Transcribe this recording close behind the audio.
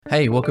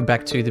Hey, welcome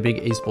back to the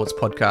Big Esports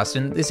Podcast.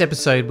 In this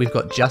episode, we've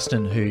got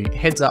Justin, who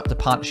heads up the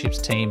partnerships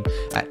team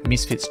at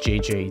Misfits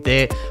GG.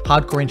 They're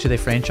hardcore into their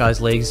franchise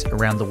leagues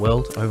around the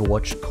world,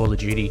 Overwatch, Call of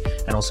Duty,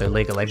 and also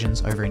League of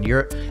Legends over in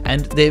Europe.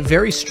 And they're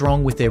very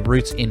strong with their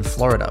roots in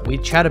Florida. We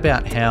chat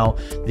about how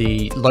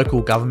the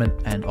local government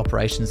and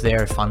operations there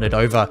have funded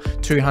over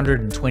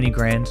 220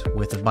 grand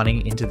worth of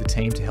money into the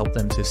team to help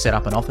them to set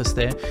up an office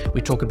there.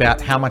 We talk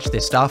about how much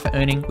their staff are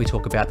earning. We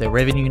talk about their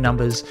revenue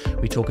numbers.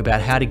 We talk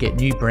about how to get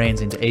new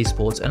brands into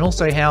esports, and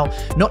also how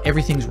not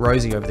everything's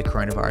rosy over the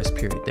coronavirus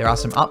period. There are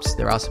some ups,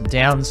 there are some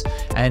downs,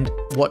 and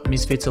what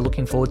Misfits are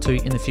looking forward to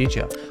in the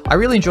future. I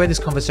really enjoyed this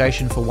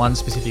conversation for one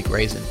specific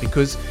reason,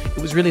 because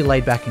it was really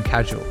laid back and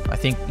casual. I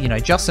think,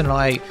 Justin and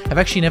I have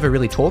actually never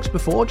really talked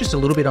before, just a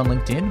little bit on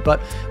LinkedIn,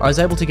 but I was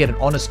able to get an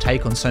honest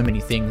take on so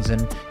many things,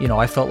 and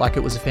I felt like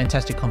it was a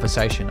fantastic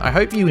conversation. I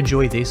hope you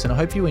enjoy this, and I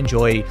hope you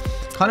enjoy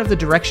kind of the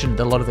direction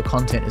that a lot of the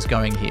content is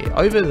going here.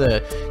 Over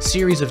the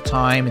series of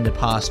time in the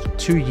past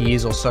 2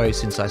 years or so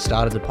since I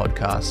started the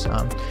podcast,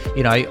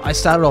 I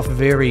started off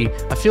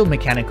I feel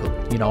mechanical.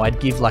 I'd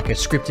give like a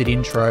scripted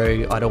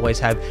intro. I'd always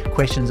have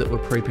questions that were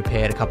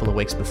pre-prepared a couple of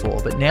weeks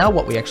before. But now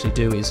what we actually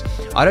do is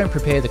I don't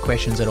prepare the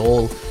questions at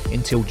all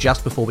until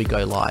just before we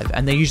go live.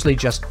 And they're usually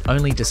just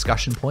only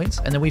discussion points.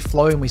 And then we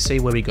flow and we see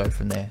where we go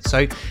from there.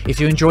 So if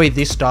you enjoy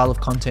this style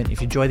of content,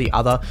 if you enjoy the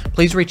other,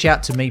 please reach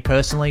out to me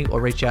personally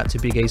or reach out to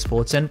Big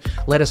Esports and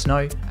let us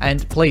know.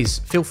 And please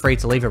feel free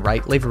to leave a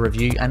rate, leave a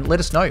review, and let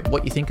us know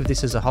what you think of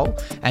this as a whole.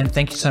 And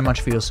thank you so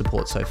much for your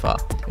support so far.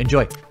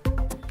 Enjoy.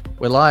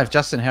 We're live.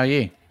 Justin, how are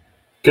you?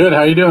 Good. How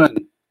are you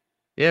doing?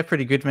 Yeah,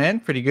 pretty good, man.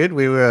 Pretty good.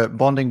 We were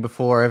bonding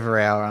before over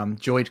our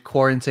joint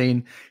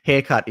quarantine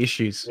haircut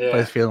issues. Yeah.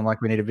 Both feeling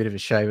like we need a bit of a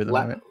shave at the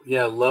moment.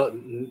 Yeah,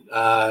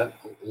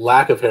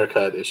 lack of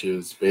haircut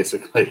issues,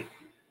 basically.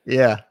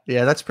 Yeah,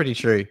 that's pretty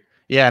true.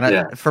 Yeah,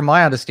 and from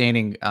my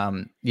understanding,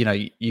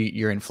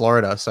 you're in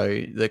Florida, so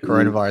the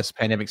coronavirus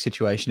pandemic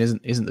situation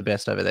isn't the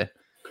best over there.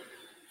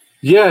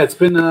 Yeah, it's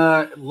been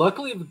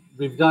luckily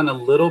we've done a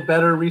little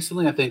better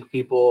recently. I think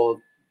people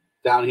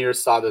down here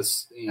saw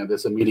this,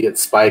 this immediate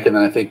spike, and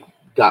then I think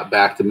got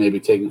back to maybe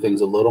taking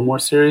things a little more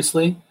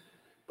seriously.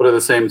 But at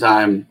the same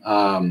time,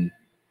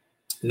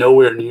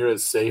 nowhere near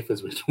as safe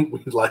as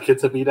we'd like it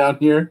to be down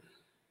here.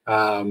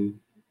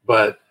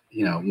 But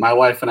my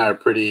wife and I are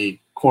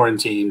pretty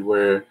quarantined,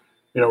 where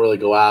we don't really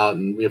go out,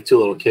 and we have 2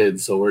 little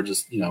kids, so we're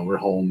just we're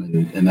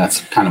home, and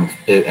that's kind of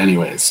it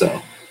anyway.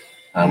 So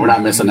we're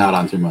not missing out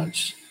on too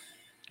much.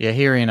 Yeah,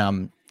 here in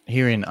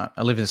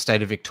I live in the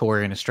state of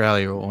Victoria in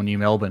Australia, or New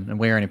Melbourne, and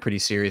we're in a pretty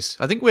serious.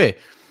 I think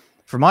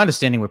from my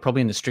understanding, we're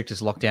probably in the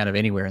strictest lockdown of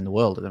anywhere in the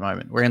world at the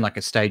moment. We're in like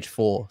a stage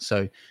 4,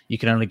 so you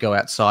can only go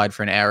outside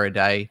for an hour a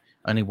day.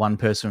 Only one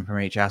person from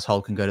each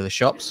household can go to the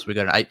shops. We've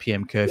got an 8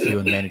 p.m. curfew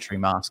and mandatory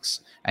masks,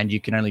 and you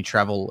can only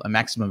travel a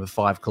maximum of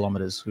 5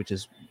 kilometers, which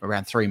is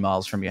around 3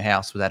 miles from your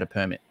house, without a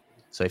permit.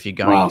 So if you're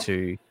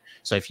going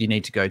So if you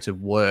need to go to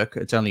work,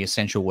 it's only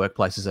essential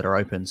workplaces that are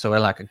open. So we're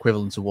like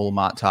equivalent to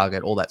Walmart,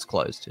 Target, all that's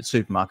closed. It's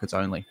supermarkets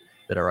only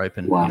that are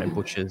open,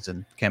 butchers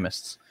and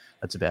chemists.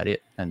 That's about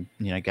it. And,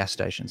 gas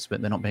stations,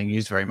 but they're not being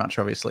used very much,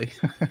 obviously.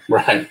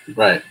 Right.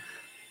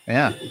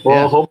 Yeah.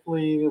 Well,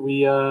 hopefully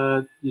we,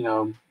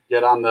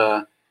 get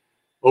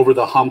over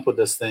the hump with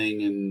this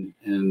thing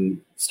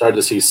and start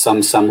to see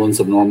some semblance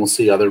of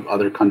normalcy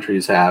other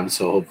countries have.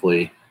 So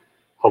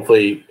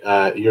hopefully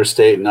your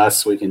state and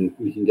us, we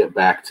can get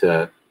back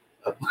to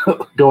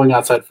going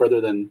outside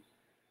further than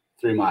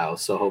 3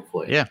 miles. So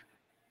hopefully.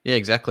 Yeah,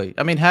 exactly.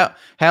 I mean, how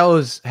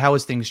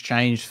has things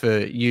changed for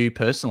you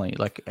personally?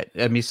 Like,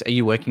 are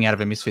you working out of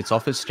a Misfits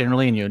office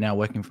generally, and you're now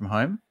working from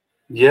home?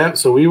 Yeah.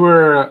 So we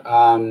were,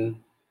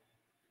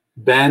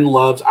 Ben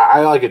loves,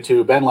 I like it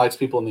too. Ben likes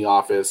people in the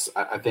office.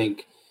 I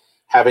think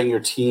having your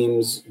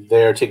teams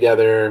there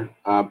together,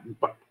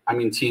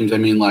 teams,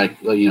 like,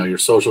 your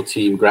social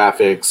team,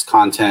 graphics,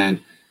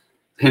 content,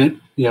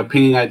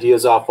 pinging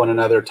ideas off one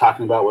another,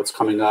 talking about what's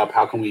coming up.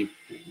 How can we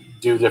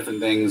do different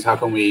things? How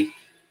can we,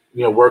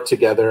 work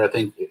together? I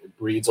think it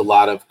breeds a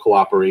lot of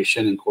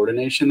cooperation and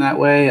coordination that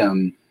way.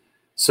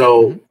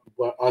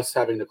 Us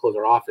having to close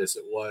our office,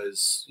 it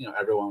was,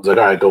 everyone was like,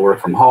 all right, go work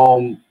from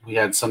home. We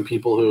had some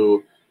people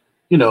who,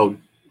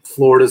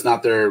 Florida's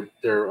not their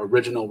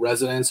original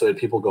residence. So we had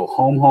people go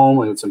home.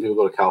 We had some people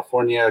go to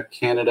California,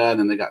 Canada, and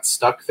then they got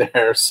stuck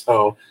there.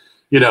 So,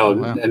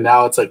 and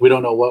now it's like, we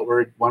don't know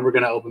when we're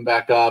going to open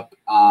back up.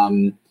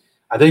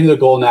 I think the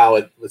goal now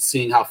with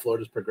seeing how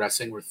Florida's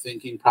progressing, we're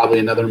thinking probably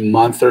another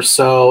month or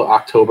so,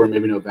 October,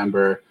 maybe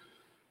November.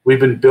 We've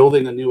been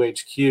building a new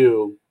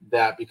HQ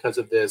that, because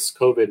of this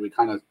COVID, we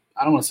kind of,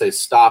 I don't want to say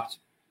stopped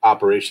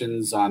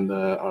operations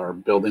or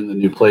building the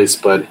new place,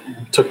 but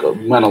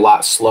went a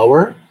lot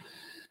slower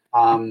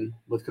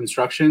with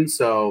construction.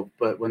 So,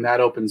 but when that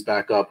opens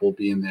back up, we'll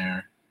be in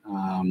there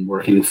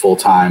working full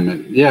time.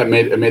 And yeah,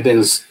 it made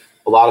things,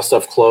 a lot of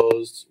stuff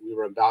closed. We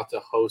were about to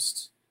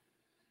host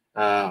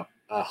a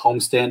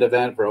homestand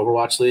event for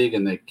Overwatch League,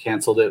 and they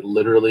canceled it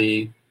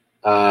literally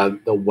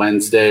the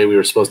Wednesday. We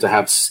were supposed to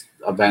have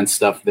event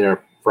stuff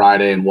there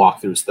Friday and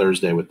walkthroughs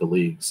Thursday with the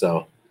league.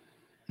 So,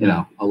 you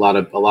know, a lot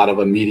of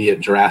immediate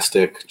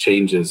drastic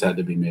changes had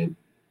to be made.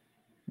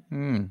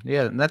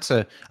 Yeah, and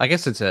I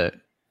guess it's a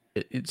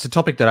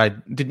topic that I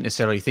didn't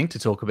necessarily think to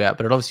talk about,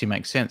 but it obviously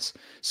makes sense.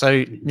 So,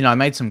 you know, I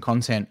made some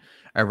content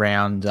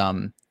around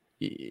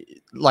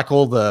like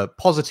all the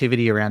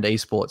positivity around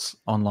esports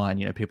online,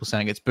 you know, people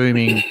saying it's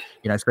booming,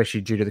 you know,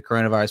 especially due to the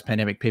coronavirus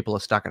pandemic, people are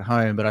stuck at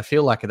home. But I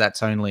feel like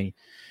that's only,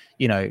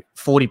 you know,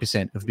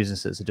 40% of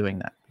businesses are doing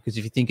that. Because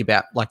if you think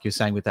about, like you're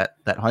saying with that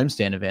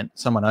homestand event,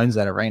 someone owns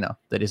that arena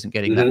that isn't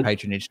getting that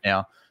patronage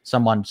now.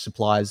 Someone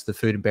supplies the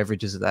food and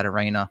beverages at that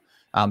arena.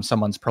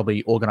 Someone's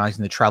probably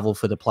organizing the travel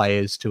for the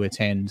players to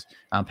attend.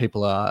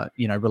 People are,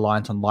 you know,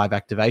 reliant on live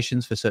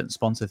activations for certain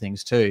sponsor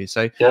things too.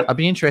 So I'd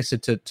be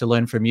interested to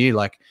learn from you.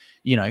 Like,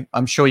 you know,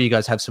 I'm sure you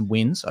guys have some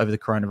wins over the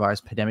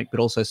coronavirus pandemic, but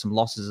also some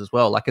losses as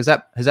well. Like, has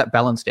that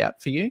balanced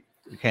out for you?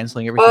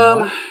 Canceling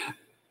everything?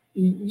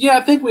 Yeah,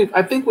 I think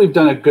we've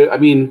done a good. I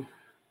mean,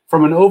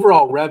 from an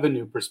overall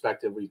revenue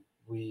perspective,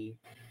 we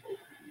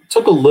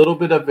took a little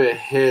bit of a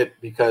hit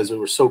because we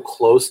were so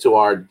close to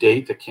our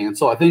date to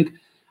cancel. I think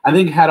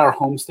had our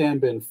homestand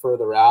been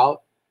further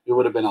out, it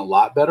would have been a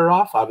lot better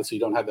off. Obviously,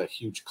 you don't have that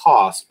huge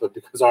cost, but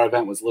because our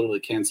event was literally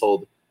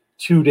canceled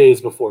 2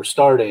 days before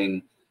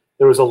starting,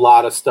 there was a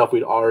lot of stuff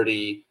we'd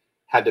already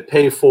had to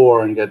pay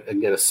for and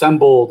get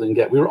assembled and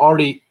we were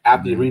already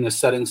at the arena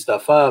setting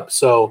stuff up.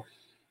 So,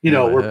 you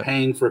know, we're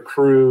paying for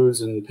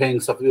crews and paying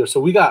stuff there. So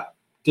we got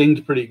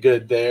dinged pretty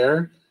good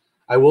there.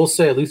 I will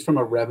say, at least from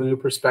a revenue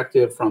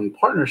perspective, from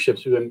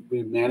partnerships,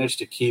 we managed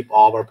to keep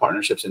all of our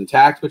partnerships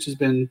intact, which has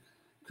been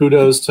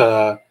kudos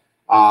to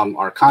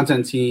our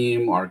content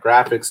team, our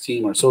graphics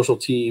team, our social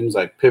teams,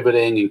 like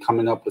pivoting and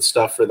coming up with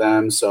stuff for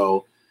them.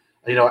 So,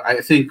 you know,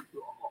 I think,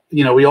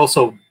 you know, we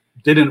also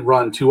didn't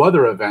run 2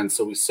 other events,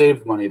 so we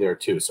saved money there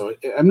too. So,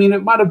 I mean,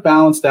 it might have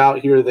balanced out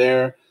here or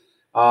there.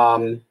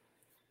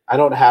 I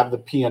don't have the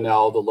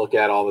P&L to look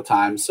at all the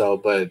time. So,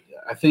 but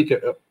I think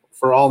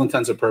for all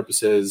intents and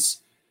purposes,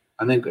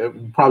 I think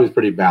it probably is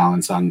pretty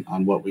balanced on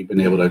what we've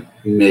been able to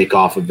make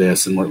off of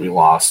this and what we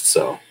lost.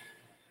 So.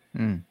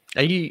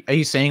 Are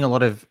you seeing a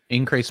lot of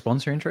increased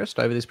sponsor interest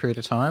over this period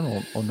of time,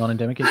 or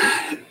non-endemic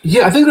interest?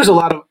 Yeah, I think there's a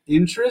lot of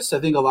interest. I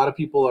think a lot of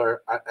people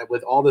are,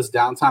 with all this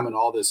downtime and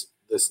all this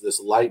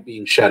light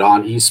being shed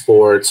on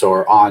esports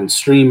or on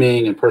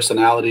streaming and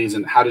personalities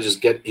and how to just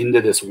get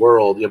into this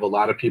world. You have a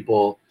lot of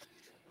people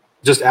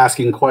just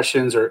asking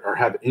questions or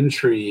have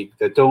intrigue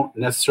that don't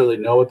necessarily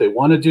know what they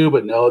want to do,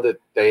 but know that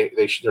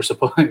they're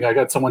supposed. I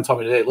got someone tell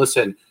me today,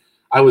 listen,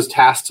 I was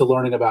tasked to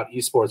learning about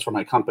esports for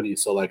my company.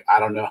 So like, I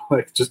don't know,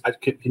 like just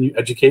can you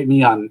educate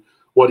me on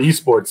what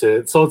esports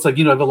is? So it's like,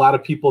 you know, I have a lot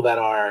of people that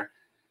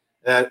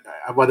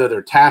whether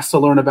they're tasked to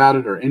learn about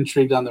it or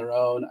intrigued on their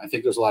own. I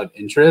think there's a lot of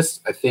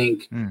interest. I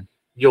think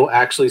you'll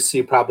actually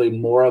see probably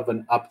more of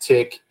an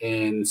uptick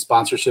in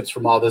sponsorships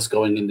from all this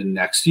going into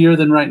next year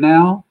than right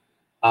now.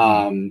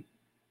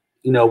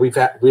 You know,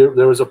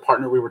 there was a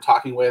partner we were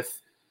talking with,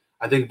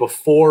 I think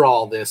before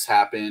all this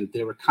happened,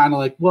 they were kind of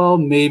like, well,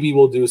 maybe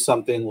we'll do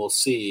something, we'll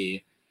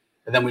see.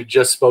 And then we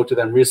just spoke to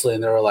them recently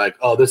and they were like,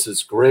 oh, this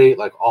is great.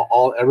 Like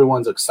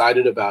everyone's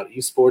excited about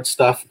esports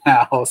stuff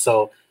now.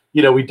 So,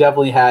 you know, we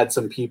definitely had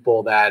some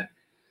people that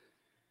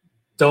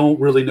don't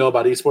really know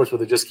about esports, but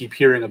they just keep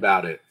hearing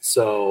about it.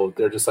 So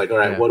they're just like, all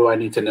right, what do I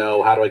need to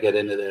know? How do I get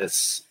into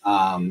this?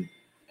 And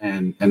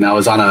I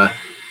was on a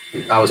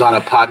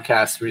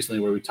podcast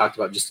recently where we talked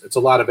about it's a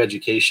lot of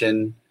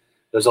education.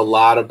 There's a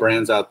lot of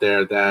brands out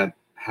there that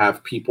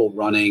have people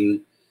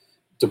running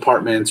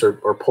departments or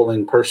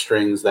pulling purse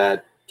strings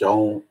that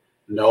don't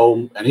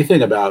know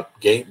anything about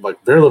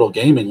like very little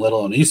gaming, let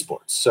alone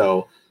esports.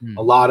 So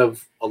a lot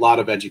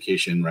of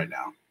education right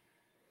now.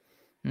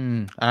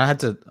 I had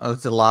to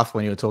laugh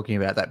when you were talking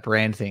about that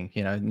brand thing,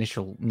 you know,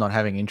 initial not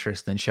having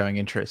interest, then showing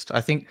interest. I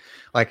think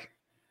like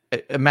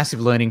a massive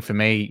learning for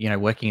me, you know,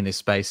 working in this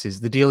space is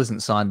the deal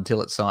isn't signed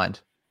until it's signed.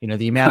 You know,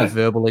 the amount of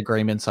verbal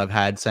agreements I've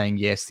had saying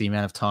yes, the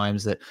amount of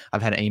times that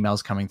I've had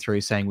emails coming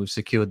through saying we've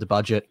secured the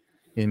budget,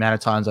 the amount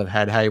of times I've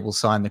had, hey, we'll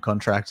sign the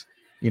contract,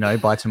 you know,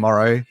 by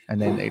tomorrow, and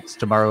then it's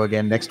tomorrow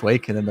again next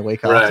week, and then the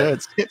week after.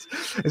 It's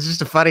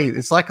just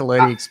it's like a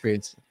learning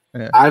experience.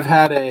 Yeah. I've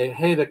had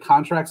hey, the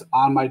contract's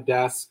on my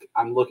desk.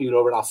 I'm looking it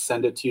over and I'll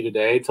send it to you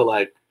today to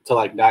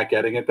not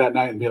getting it that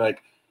night and be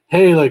like,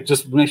 hey, like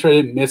just make sure I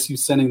didn't miss you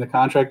sending the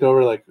contract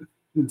over, like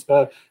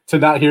to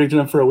not hearing from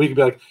them for a week and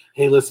be like,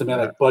 hey, listen, man,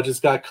 like budgets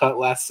got cut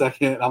last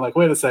second. And I'm like,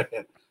 wait a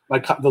second,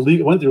 like the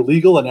legal went through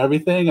legal and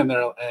everything,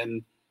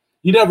 and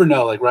you never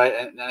know, like, right?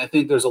 And I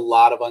think there's a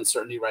lot of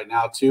uncertainty right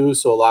now too.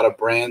 So a lot of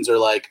brands are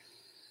like,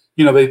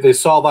 you know, they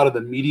saw a lot of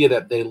the media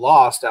that they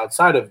lost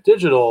outside of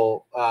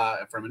digital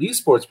from an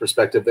esports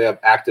perspective. They have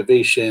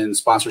activation,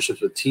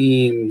 sponsorships with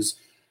teams,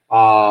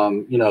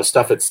 you know,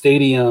 stuff at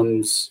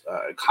stadiums,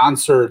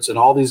 concerts, and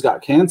all these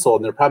got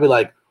canceled. And they're probably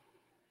like,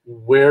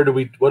 what do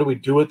we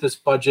do with this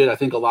budget? I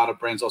think a lot of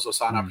brands also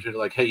saw an opportunity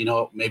like, hey, you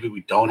know, maybe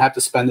we don't have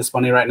to spend this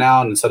money right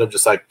now. And instead of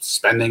just like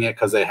spending it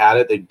because they had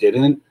it, they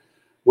didn't,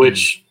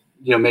 which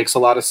makes a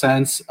lot of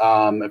sense.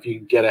 If you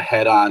get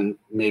ahead on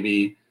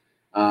maybe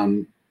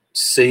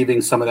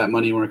saving some of that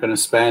money you weren't going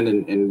to spend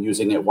and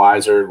using it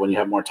wiser when you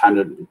have more time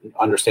to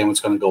understand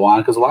what's going to go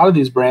on. Because a lot of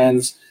these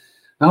brands,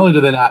 not only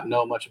do they not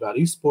know much about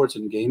esports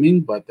and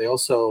gaming, but they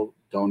also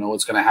don't know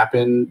what's going to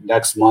happen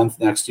next month,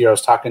 next year. I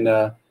was talking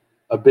to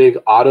a big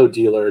auto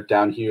dealer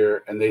down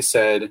here, and they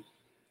said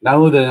not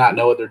only do they not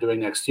know what they're doing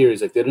next year,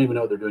 they don't even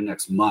know what they're doing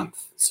next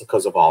month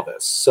because of all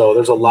this. So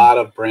there's a lot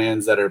of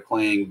brands that are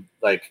playing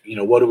like,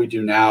 what do we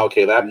do now?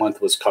 Okay, that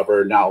month was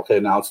covered. Now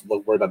let's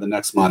worry about the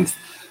next month.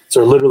 So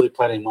they're literally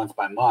planning month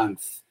by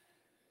month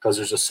because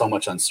there's just so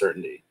much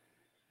uncertainty.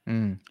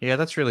 Yeah,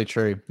 that's really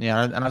true.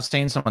 Yeah, and I've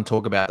seen someone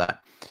talk about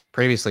that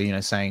previously,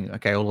 saying,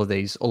 okay, all of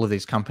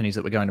these companies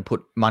that we're going to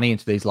put money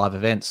into these live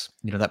events,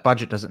 that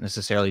budget doesn't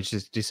necessarily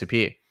just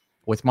disappear.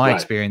 With my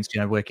experience,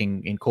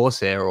 working in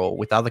Corsair or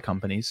with other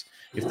companies,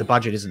 if the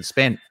budget isn't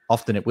spent,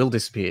 often it will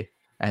disappear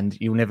and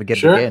you'll never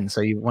get it again.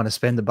 So you want to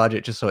spend the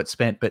budget just so it's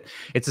spent. But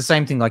it's the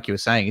same thing like you were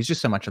saying. It's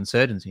just so much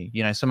uncertainty.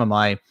 Some of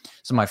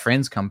my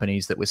friends'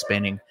 companies that were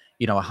spending,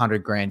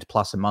 $100,000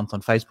 plus a month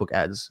on Facebook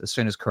ads, as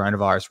soon as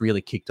coronavirus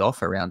really kicked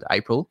off around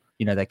April,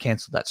 they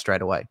canceled that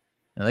straight away.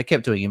 They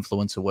kept doing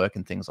influencer work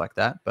and things like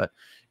that, but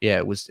yeah,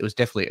 it was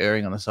definitely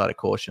erring on the side of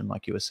caution,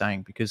 like you were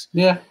saying, because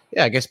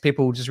I guess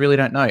people just really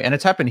don't know. And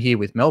it's happened here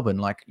with Melbourne.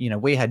 Like,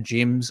 we had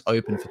gyms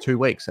open for 2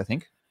 weeks, I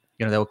think.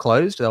 They were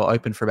closed. They were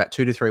open for about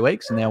 2 to 3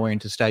 weeks, and now we're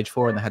into stage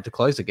 4 and they had to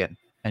close again.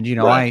 And,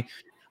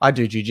 I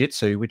do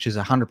jiu-jitsu, which is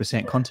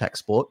 100% contact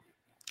sport.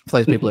 For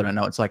those people who don't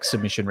know, it's like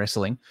submission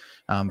wrestling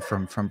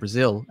from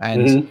Brazil.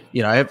 And,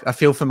 I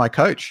feel for my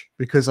coach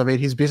because,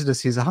 his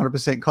business is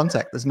 100%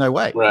 contact. There's no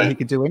way he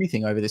could do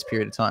anything over this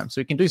period of time. So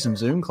he can do some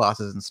Zoom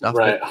classes and stuff.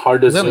 Right.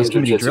 Hard to Zoom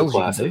jiu-jitsu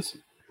classes.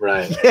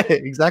 Right. Yeah,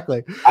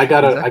 exactly. I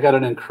got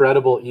an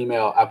incredible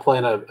email. I play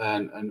in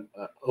an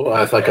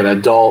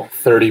adult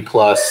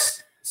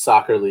 30+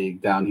 soccer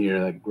league down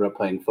here. I grew up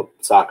playing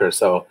soccer.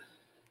 So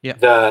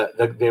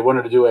they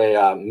wanted to do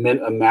a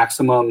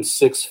maximum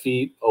 6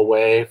 feet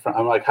away from.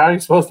 I'm like, how are you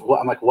supposed to?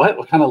 I'm like,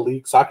 what kind of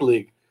soccer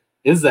league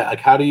is that? Like,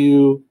 how do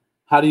you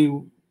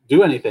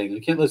do anything?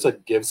 You can't just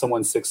give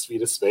someone 6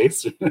 feet of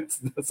space.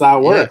 That's how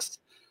it works.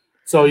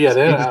 So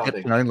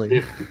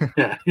only.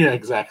 yeah,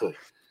 exactly.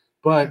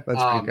 But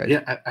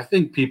I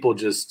think people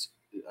just,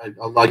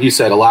 like you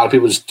said, a lot of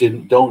people just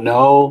don't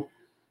know.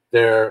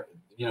 They're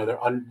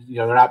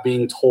not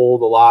being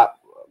told a lot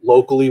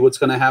locally what's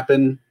going to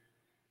happen.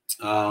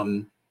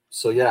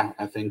 So yeah,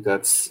 I think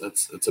that's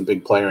a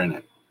big player in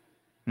it.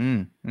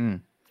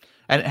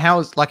 And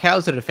how's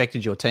it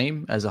affected your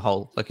team as a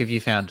whole? Like, have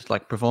you found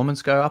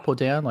performance go up or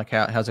down? Like,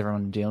 how's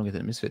everyone dealing with it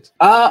at Misfits?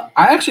 I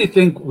actually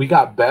think we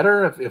got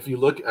better. If you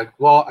look at,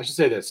 I should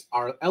say this: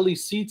 our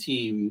LEC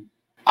team,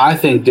 I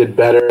think, did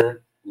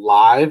better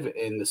live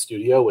in the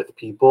studio with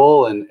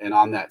people and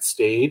on that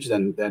stage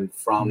than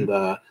from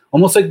the,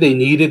 almost like they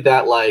needed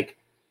that,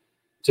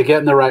 to get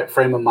in the right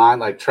frame of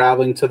mind,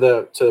 traveling to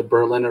the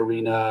Berlin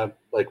arena,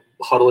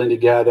 huddling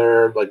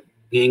together,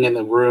 being in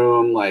the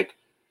room,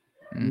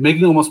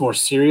 making it almost more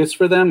serious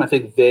for them. I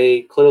think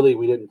we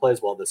didn't play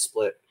as well this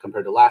split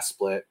compared to last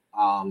split.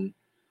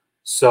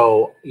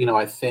 So,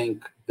 I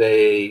think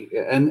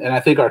and I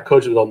think our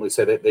coaches would ultimately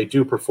say that they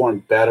do perform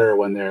better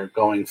when they're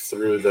going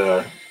through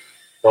the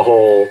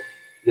whole,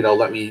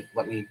 let me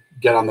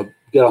get on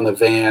the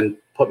van,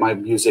 put my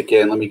music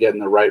in, let me get in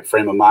the right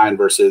frame of mind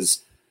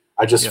versus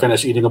I just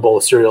finished eating a bowl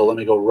of cereal. Let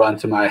me go run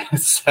to my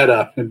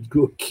setup and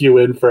queue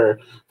in for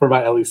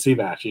my LEC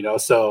match,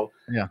 So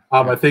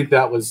I think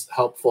that was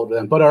helpful to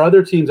them. But our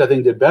other teams, I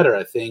think, did better.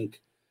 I think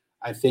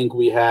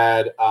we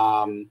had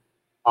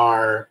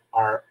our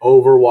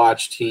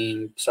Overwatch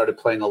team started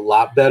playing a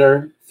lot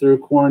better through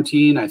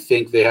quarantine. I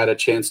think they had a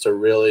chance to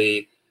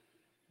really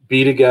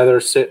be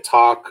together, sit,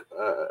 talk,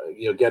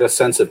 get a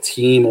sense of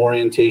team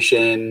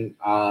orientation.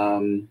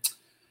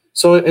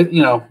 So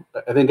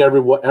I think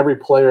every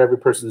player, every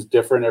person is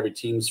different. Every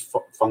team's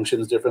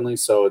functions differently.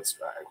 So it's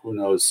who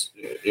knows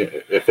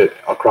if it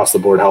across the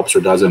board helps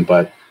or doesn't.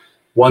 But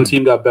one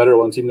team got better,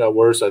 one team got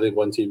worse. I think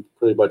one team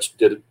pretty much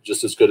did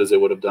just as good as they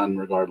would have done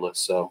regardless.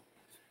 So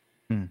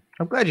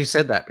I'm glad you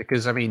said that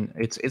because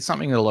it's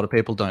something that a lot of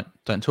people don't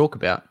talk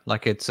about.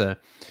 It's a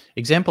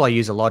example I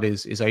use a lot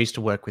is I used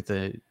to work with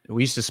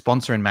we used to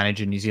sponsor and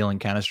manage a New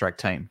Zealand Counter-Strike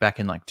team back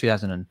in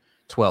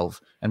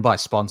 2012, and by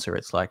sponsor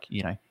it's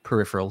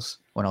peripherals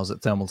when I was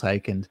at Thermal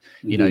Take and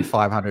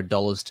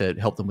 $500 to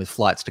help them with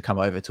flights to come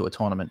over to a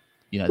tournament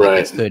that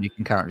gets 30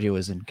 concurrent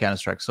viewers in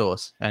Counter-Strike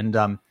Source. And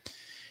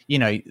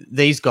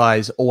these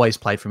guys always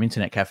played from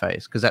internet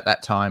cafes because at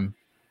that time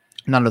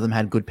none of them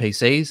had good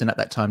PCs, and at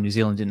that time New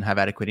Zealand didn't have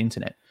adequate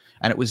internet,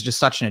 and it was just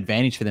such an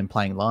advantage for them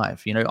playing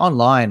live.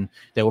 Online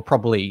they were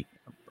probably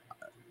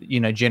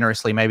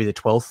generously maybe the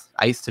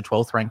 8th to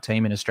 12th ranked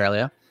team in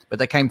Australia, but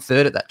they came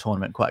third at that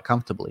tournament quite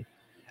comfortably.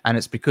 And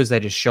it's because they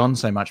just shone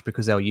so much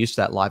because they were used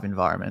to that live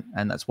environment,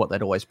 and that's what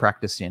they'd always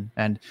practiced in.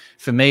 And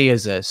for me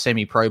as a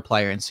semi-pro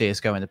player in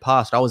CSGO in the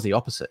past, I was the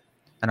opposite.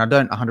 And I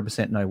don't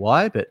 100% know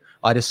why, but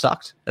I just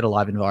sucked at a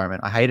live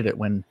environment. I hated it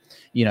when,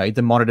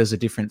 the monitor's a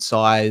different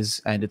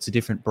size and it's a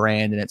different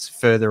brand and it's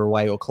further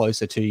away or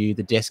closer to you.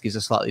 The desk is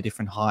a slightly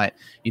different height.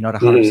 You're not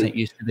 100%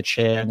 used to the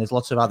chair, and there's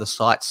lots of other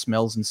sights,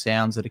 smells, and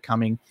sounds that are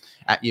coming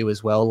at you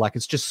as well. Like,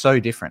 it's just so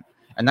different.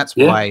 And that's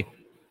why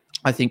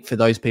I think for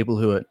those people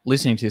who are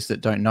listening to this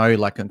that don't know,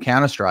 like on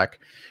Counter-Strike,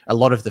 a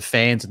lot of the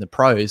fans and the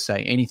pros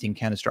say anything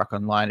Counter-Strike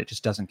online, it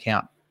just doesn't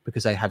count,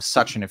 because they have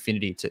such an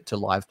affinity to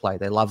live play.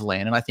 They love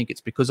LAN. And I think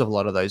it's because of a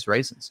lot of those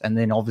reasons. And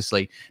then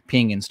obviously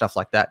ping and stuff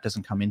like that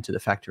doesn't come into the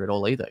factor at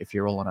all either, if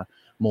you're all on a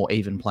more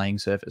even playing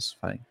surface.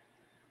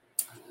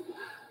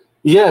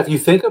 Yeah, if you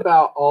think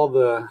about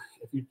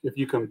if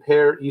you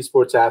compare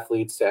esports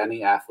athletes to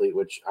any athlete,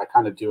 which I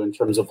kind of do in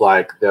terms of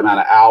like the amount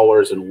of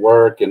hours and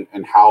work and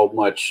how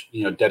much,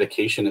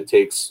 dedication it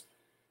takes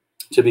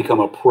to become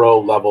a pro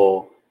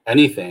level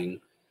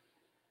anything,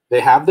 they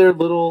have their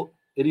little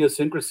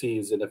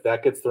idiosyncrasies, and if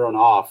that gets thrown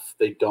off,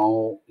 they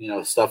don't,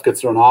 stuff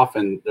gets thrown off,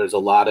 and there's a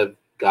lot of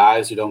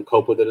guys who don't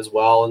cope with it as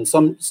well. And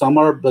some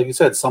are, like you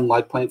said, some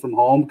like playing from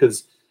home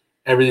because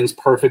everything's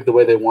perfect the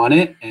way they want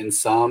it, and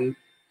some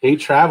hate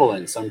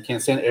traveling, some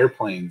can't stand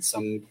airplanes,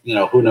 some,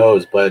 who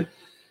knows, but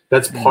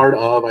that's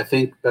I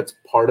think that's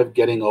part of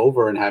getting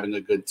over and having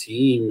a good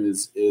team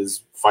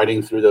is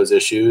fighting through those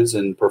issues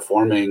and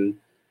performing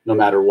no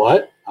matter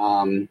what.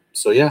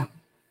 So yeah.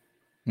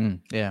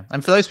 Yeah.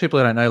 And for those people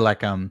who don't know,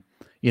 like,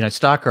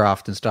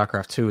 StarCraft and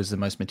StarCraft 2 is the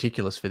most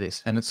meticulous for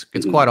this. And it's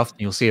quite often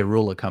you'll see a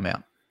ruler come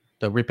out.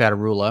 They'll rip out a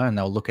ruler and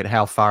they'll look at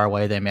how far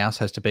away their mouse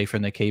has to be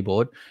from their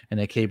keyboard and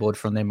their keyboard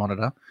from their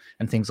monitor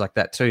and things like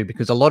that too,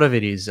 because a lot of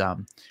it is a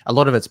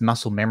lot of it's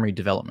muscle memory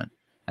development.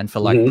 And for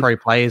like pro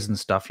players and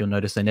stuff, you'll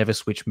notice they never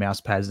switch mouse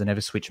pads, they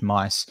never switch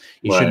mice.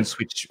 You shouldn't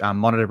switch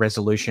monitor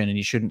resolution, and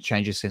you shouldn't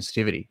change your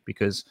sensitivity,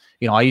 because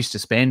I used to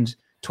spend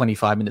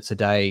 25 minutes a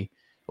day,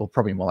 or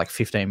probably more like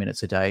 15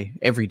 minutes a day,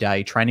 every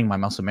day, training my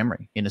muscle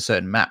memory in a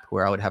certain map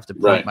where I would have to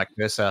point my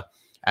cursor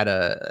at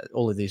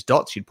all of these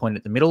dots. You'd point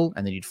at the middle,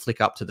 and then you'd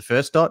flick up to the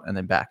first dot and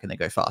then back, and then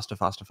go faster,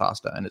 faster,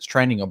 faster. And it's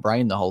training your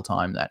brain the whole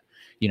time that,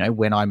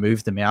 when I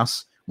move the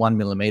mouse 1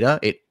 millimeter,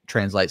 it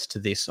translates to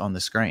this on the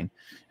screen.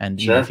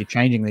 And if you're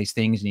changing these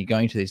things and you're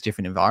going to these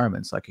different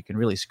environments, like, it can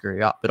really screw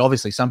you up. But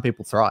obviously some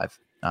people thrive,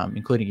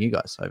 including you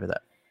guys, over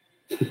that.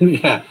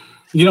 Yeah.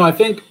 I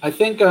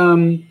think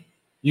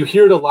you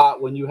hear it a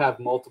lot when you have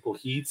multiple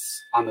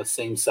heats on the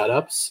same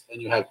setups,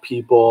 and you have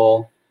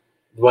people,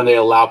 when they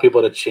allow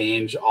people to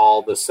change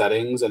all the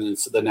settings, and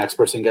the next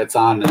person gets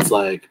on, and it's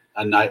like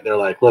a night. They're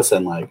like,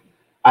 listen, like,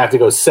 I have to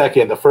go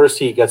second. The first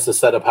heat gets to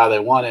set up how they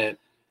want it.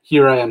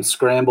 Here I am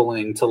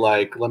scrambling to,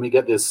 like, let me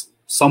get this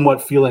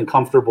somewhat feeling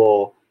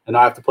comfortable, and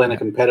I have to play in a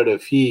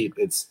competitive heat.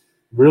 It's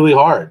really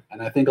hard.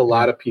 And I think a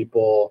lot of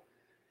people,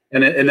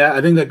 and I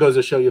think that goes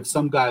to show you have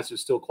some guys who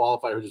still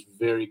qualify who are just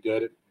very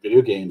good at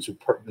video games, who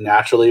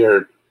naturally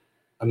are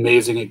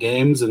amazing at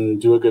games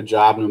and do a good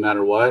job no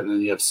matter what. And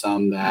then you have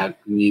some that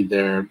need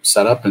their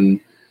setup, and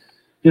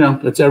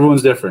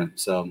everyone's different.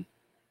 So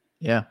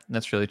yeah,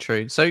 that's really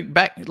true. So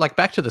back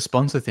to the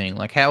sponsor thing,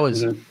 like,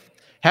 how's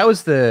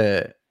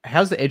the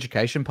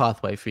education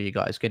pathway for you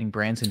guys getting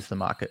brands into the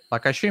market?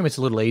 Like, I assume it's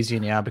a little easier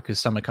now because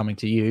some are coming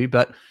to you,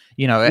 but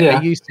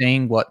are you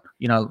seeing what,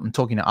 I'm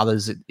talking to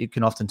others, it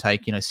can often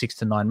take, 6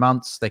 to 9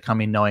 months. They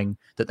come in knowing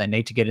that they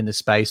need to get in the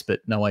space,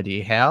 but no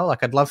idea how.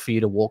 Like, I'd love for you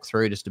to walk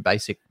through just a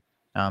basic,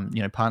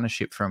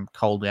 partnership from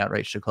cold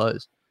outreach to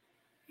close.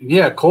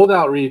 Yeah. Cold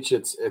outreach.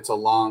 It's a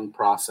long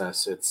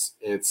process.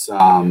 It's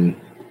a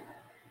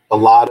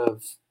lot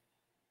of,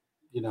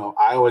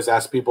 I always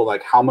ask people,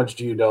 like, how much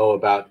do you know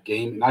about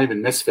not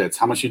even Misfits,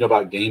 how much do you know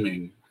about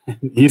gaming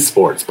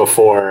esports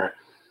before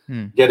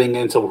getting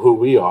into who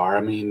we are?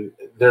 I mean,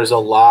 there's a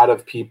lot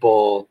of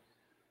people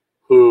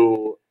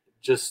who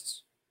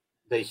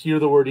they hear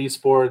the word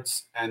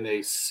esports and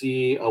they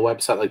see a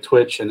website like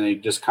Twitch and they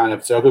just kind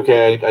of say,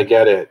 okay, I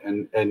get it.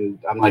 And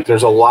I'm like,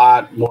 there's a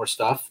lot more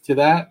stuff to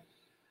that.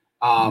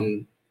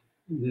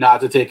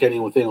 Not to take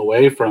anything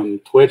away from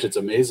Twitch, it's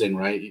amazing,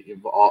 right? You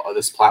have all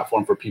this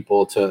platform for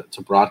people to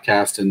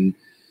broadcast and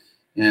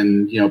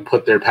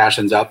put their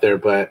passions out there.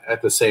 But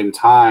at the same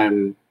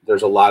time,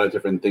 there's a lot of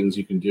different things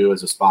you can do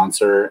as a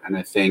sponsor, and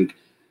I think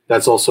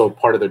that's also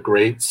part of the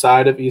great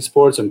side of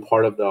esports. And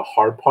part of the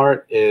hard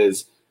part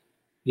is,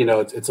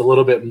 it's a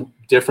little bit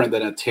different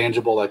than a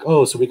tangible, like,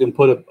 oh, so we can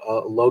put a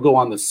logo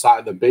on the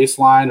side, the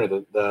baseline, or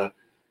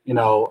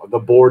the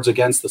boards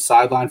against the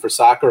sideline for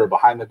soccer or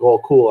behind the goal.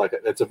 Cool. Like,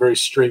 it's a very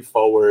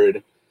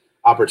straightforward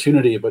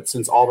opportunity. But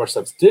since all of our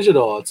stuff's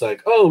digital, it's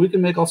like, oh, we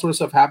can make all sorts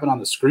of stuff happen on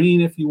the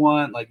screen if you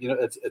want. Like,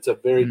 it's a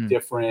very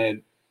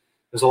different,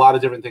 there's a lot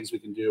of different things we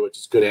can do, which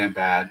is good and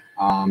bad.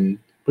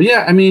 But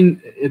yeah, I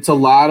mean, it's a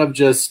lot of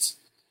just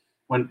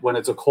when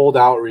it's a cold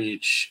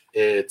outreach,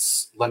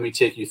 it's, let me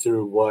take you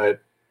through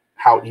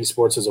how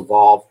esports has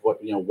evolved,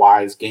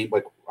 why is game,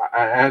 like,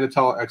 I had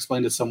to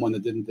explain to someone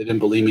that didn't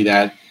believe me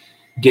that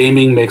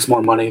gaming makes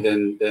more money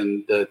than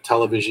the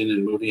television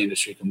and movie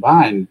industry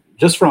combined,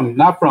 just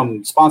not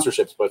from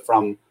sponsorships, but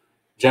from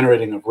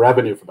generating of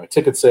revenue for my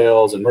ticket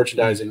sales and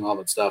merchandising and all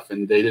that stuff.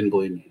 And they didn't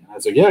believe me. I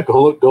was like, yeah,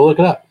 go look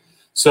it up.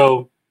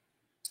 So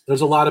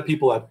there's a lot of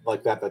people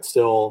like that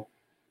still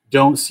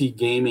don't see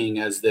gaming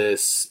as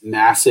this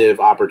massive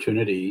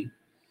opportunity.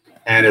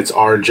 And it's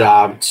our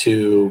job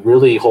to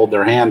really hold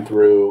their hand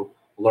through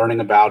learning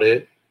about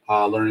it,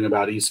 learning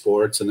about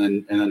esports, and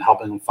then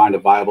helping them find a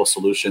viable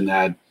solution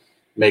that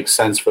makes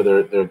sense for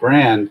their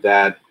brand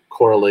that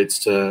correlates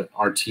to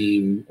our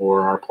team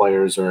or our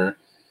players or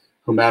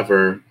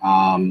whomever,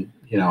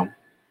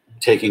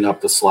 taking up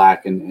the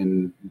slack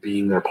and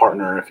being their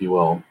partner, if you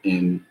will,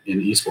 in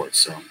esports.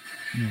 So,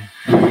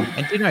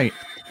 and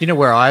you know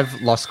where I've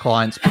lost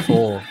clients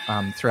before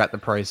throughout the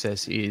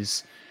process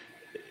is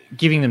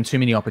giving them too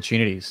many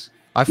opportunities.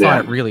 I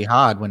find it really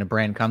hard when a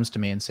brand comes to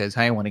me and says,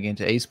 "Hey, I want to get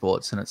into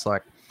esports," and it's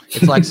like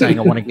saying,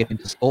 "I want to get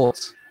into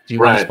sports." Do you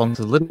want to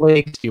sponsor the Little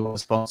Leagues? Do you want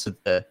to sponsor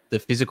the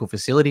physical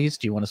facilities?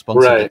 Do you want to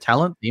sponsor the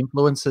talent, the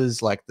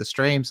influencers, like the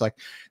streams? Like,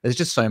 there's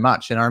just so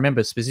much. And I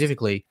remember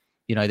specifically,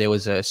 there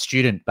was a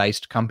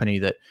student-based company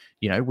that,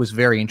 was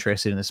very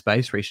interested in the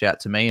space, reached out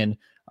to me, and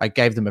I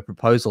gave them a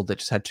proposal that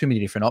just had too many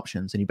different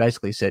options. And he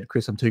basically said,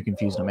 "Chris, I'm too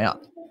confused. I'm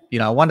out."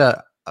 I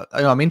wonder,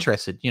 I'm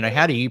interested,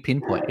 how do you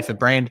pinpoint if a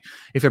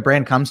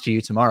brand comes to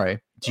you tomorrow,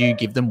 do you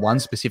give them one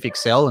specific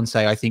sell and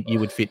say, "I think you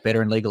would fit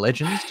better in League of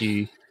Legends"?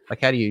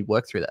 How do you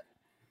work through that?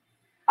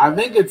 I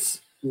think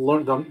it's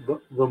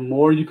the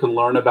more you can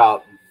learn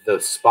about the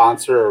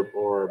sponsor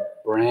or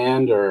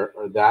brand or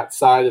that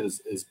side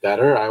is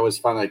better. I always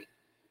find like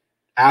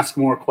ask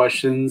more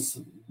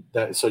questions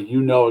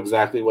so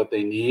exactly what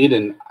they need.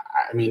 And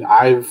I mean,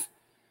 I'll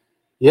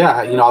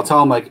tell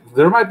them like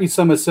there might be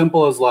some as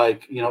simple as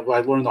like,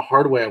 I learned the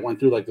hard way. I went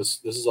through like this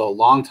is a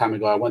long time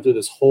ago. I went through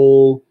this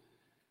whole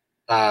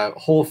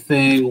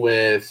thing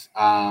with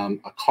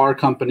a car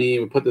company.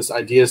 We put this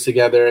ideas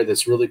together,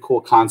 this really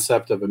cool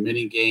concept of a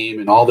mini game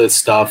and all this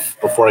stuff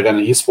before I got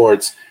into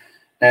esports.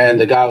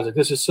 And the guy was like,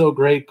 "This is so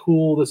great,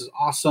 cool. This is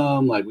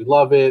awesome. Like, we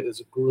love it.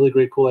 It's really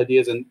great, cool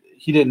ideas." And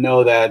he didn't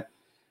know that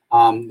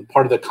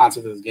part of the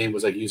concept of this game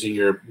was like using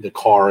the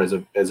car as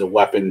a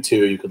weapon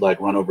too. You could like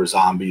run over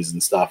zombies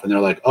and stuff. And they're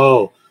like,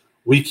 "Oh,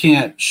 we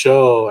can't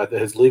show,"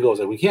 his legal was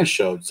like, "We can't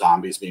show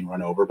zombies being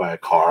run over by a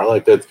car.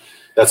 Like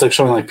that's like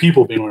showing like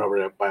people being run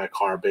over by a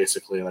car,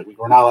 basically. Like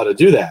we're not allowed to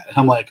do that." And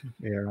I'm like,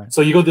 yeah, right.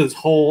 So you go through this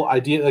whole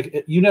idea,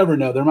 like you never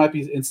know. There might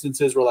be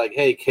instances where like,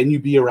 "Hey, can you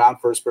be around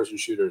first person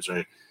shooters?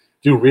 Or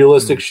do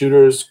realistic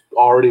shooters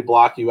already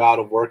block you out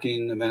of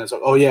working?" And then it's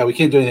like, "Oh yeah, we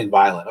can't do anything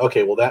violent."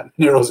 Okay, well that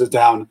narrows it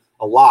down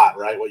a lot,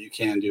 right? What you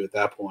can do at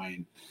that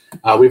point.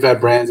 We've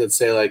had brands that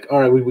say like, "All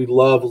right, we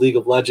love League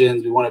of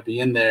Legends. We want to be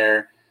in there."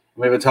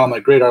 And we have to tell them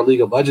like, "Great, our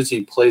League of Legends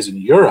team plays in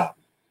Europe.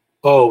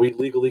 Oh, we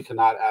legally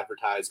cannot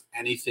advertise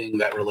anything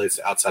that relates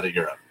to outside of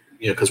Europe,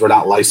 because we're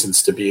not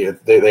licensed to be.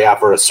 They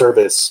offer a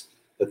service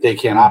that they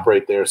can't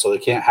operate there, so they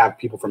can't have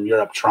people from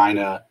Europe trying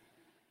to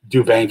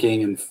do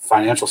banking and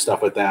financial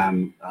stuff with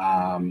them."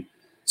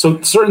 So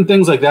certain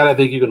things like that, I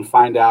think you can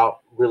find out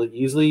really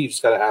easily. You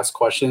just got to ask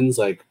questions,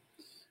 like,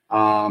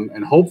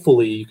 and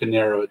hopefully you can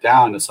narrow it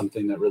down to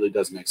something that really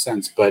does make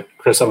sense. But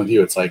Chris, I'm with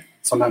you. It's like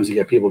sometimes you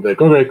get people be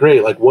like, "Oh,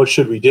 great. Like, what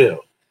should we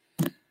do?"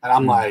 And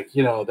I'm like,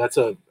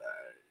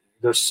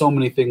 there's so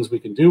many things we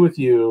can do with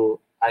you.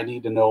 I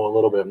need to know a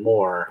little bit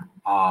more,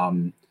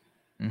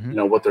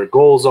 what their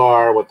goals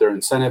are, what their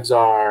incentives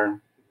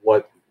are,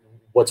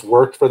 what's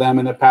worked for them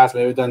in the past.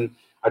 Maybe then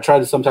I try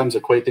to sometimes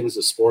equate things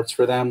to sports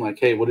for them. Like,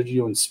 "Hey, what did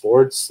you do in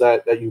sports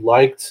that you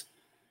liked?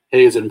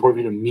 Hey, is it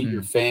important for you to meet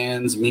your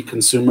fans, meet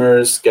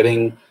consumers,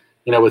 getting,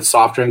 with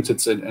soft drinks,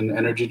 it's an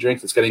energy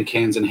drink, it's getting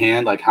cans in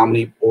hand. Like how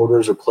many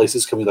orders or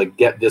places can we like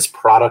get this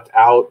product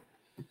out?"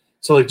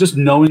 So like just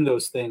knowing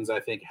those things, I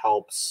think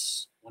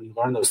helps. When you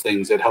learn those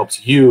things, it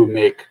helps you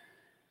make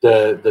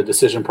the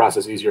decision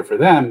process easier for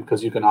them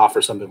because you can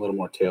offer something a little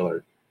more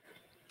tailored.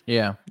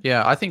 Yeah.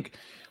 I think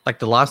like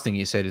the last thing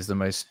you said is the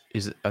most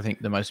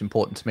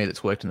important to me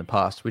that's worked in the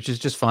past, which is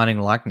just finding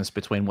a likeness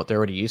between what they're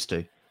already used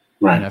to.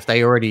 Right. If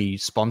they already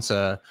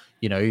sponsor,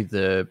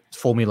 the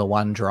Formula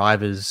One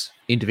drivers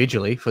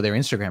individually for their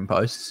Instagram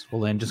posts, well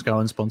then just go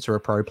and sponsor a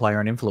pro player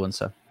and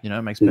influencer.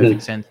 It makes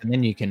perfect sense. And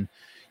then you can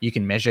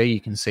measure,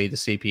 you can see the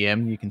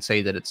CPM, you can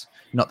see that it's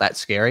not that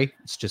scary.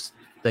 It's just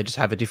they just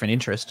have a different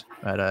interest.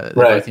 But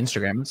they're both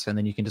Instagrams, and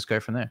then you can just go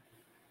from there.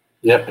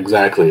 Yep,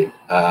 exactly.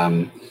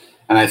 And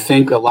I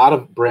think a lot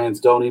of brands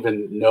don't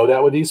even know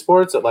that with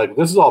esports. That like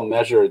this is all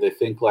measured. They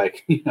think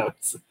like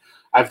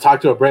I've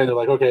talked to a brand. They're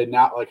like, "Okay,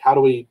 now like how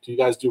do you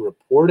guys do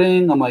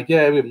reporting?" I'm like,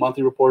 "Yeah, we have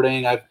monthly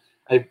reporting. I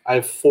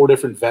have 4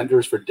 different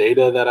vendors for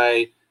data that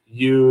I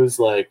use.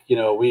 Like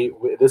we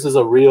this is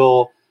a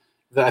real."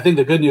 I think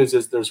the good news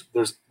is there's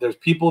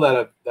people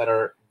that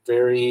are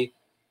very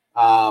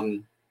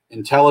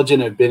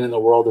intelligent, have been in the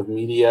world of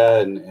media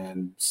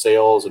and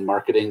sales and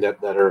marketing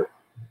that are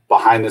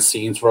behind the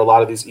scenes for a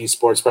lot of these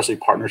esports, especially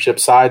partnership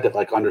side, that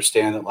like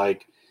understand that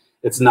like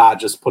it's not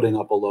just putting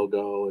up a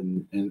logo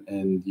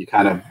and you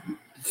kind of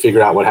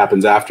figure out what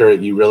happens after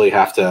it. You really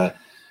have to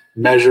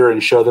measure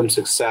and show them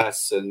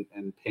success and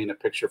paint a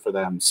picture for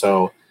them.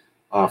 So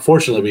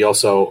fortunately, we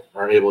also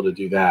are able to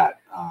do that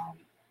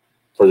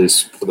for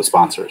the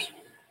sponsors.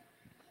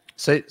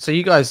 So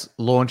you guys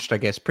launched, I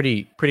guess,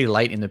 pretty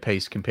late in the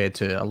piece compared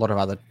to a lot of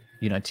other,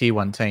 tier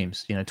one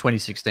teams.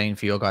 2016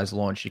 for your guys'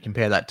 launch. You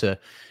compare that to,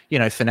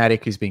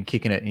 Fnatic, who's been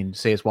kicking it in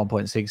CS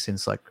 1.6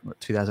 since like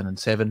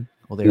 2007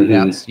 or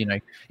thereabouts. Mm-hmm.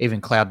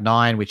 Even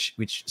Cloud9,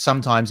 which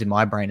sometimes in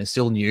my brain is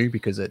still new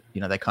because it,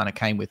 they kind of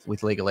came with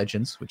League of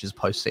Legends, which is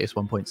post CS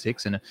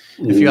 1.6, and a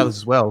few others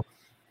as well.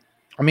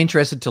 I'm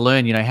interested to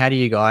learn, how do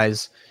you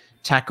guys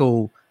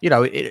tackle,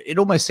 it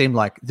almost seemed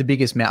like the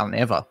biggest mountain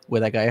ever,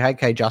 where they go, hey,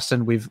 okay,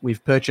 Justin,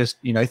 we've purchased,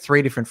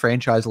 3 different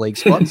franchise league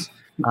spots.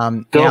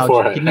 Go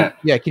for it.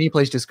 Can you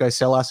please just go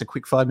sell us a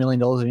quick $5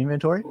 million in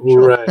inventory?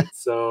 Sure. Right.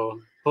 So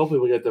hopefully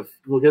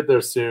we'll get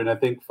there soon. I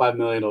think 5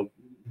 million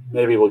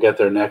maybe we'll get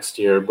there next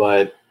year.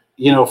 But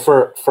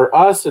for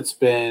us, it's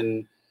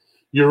been,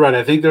 you're right.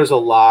 I think there's a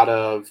lot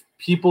of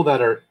people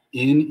that are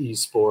in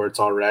esports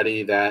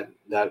already that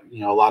a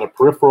lot of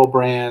peripheral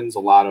brands, a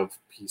lot of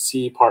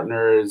PC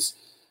partners,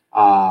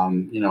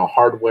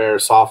 hardware,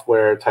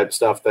 software type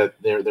stuff that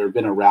they've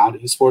been around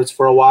esports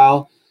for a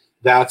while.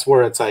 That's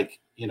where it's like,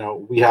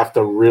 we have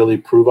to really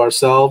prove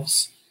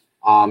ourselves.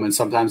 And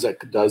sometimes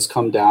that does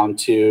come down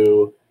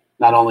to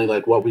not only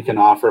like what we can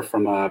offer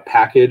from a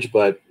package,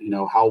 but,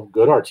 how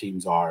good our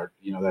teams are.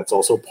 That's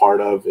also part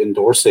of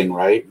endorsing,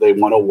 right? They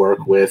want to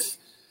work with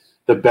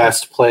the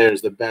best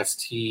players, the best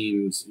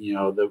teams,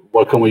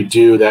 what can we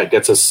do that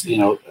gets us,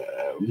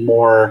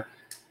 more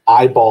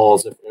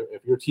eyeballs. If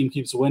your team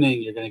keeps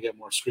winning, you're going to get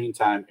more screen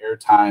time, air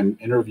time,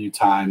 interview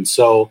time.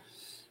 So,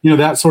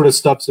 that sort of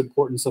stuff's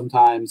important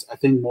sometimes. I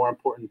think more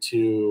important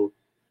to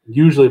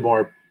usually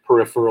more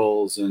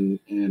peripherals and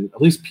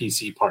at least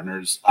PC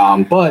partners.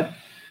 But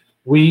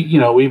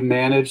we've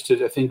managed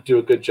to, I think, do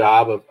a good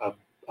job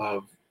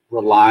of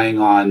relying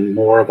on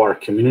more of our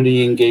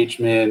community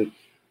engagement,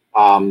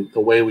 the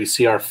way we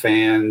see our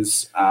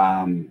fans,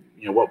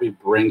 what we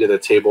bring to the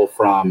table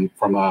from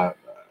a,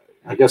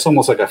 I guess,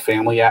 almost like a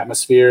family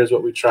atmosphere is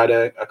what we try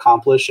to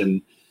accomplish.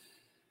 And,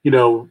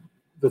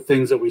 the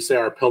things that we say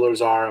our pillars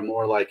are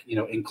more like,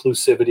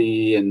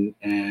 inclusivity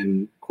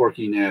and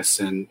quirkiness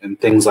and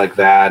things like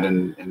that.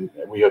 And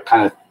we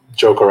kind of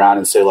joke around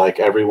and say like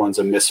everyone's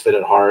a misfit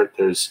at heart.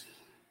 There's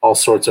all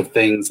sorts of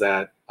things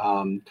that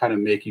kind of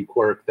make you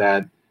quirk,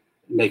 that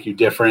make you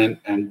different,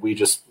 and we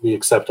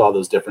accept all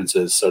those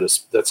differences. So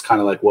that's kind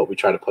of like what we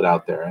try to put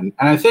out there. And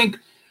I think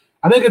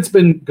it's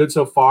been good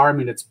so far. I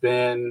mean, it's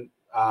been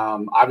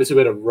obviously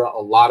we had a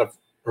lot of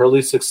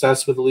early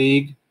success with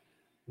League,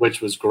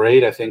 which was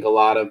great. I think a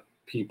lot of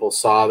people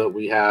saw that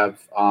we have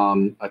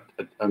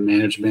a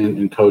management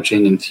and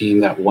coaching and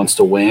team that wants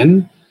to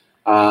win.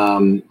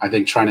 I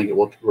think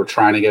we're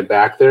trying to get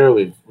back there.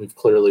 We've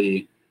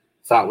clearly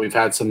thought we've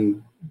had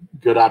some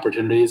good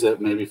opportunities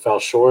that maybe fell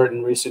short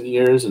in recent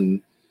years,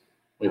 and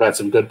we've had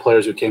some good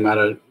players who came out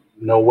of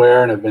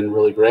nowhere and have been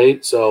really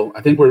great. So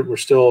I think we're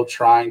still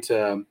trying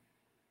to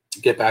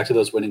get back to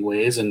those winning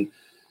ways. And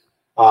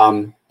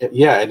and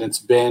it's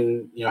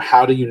been,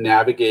 how do you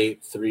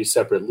navigate 3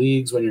 separate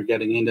leagues when you're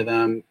getting into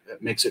them?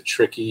 It makes it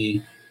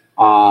tricky.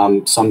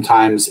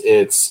 Sometimes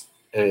it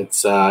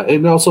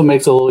also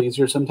makes it a little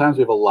easier. Sometimes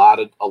we have a lot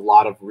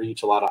of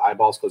reach, a lot of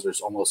eyeballs, because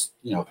there's almost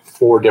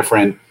 4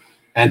 different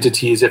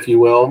entities, if you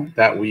will,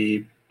 that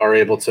we are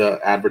able to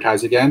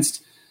advertise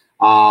against.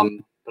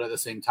 But at the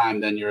same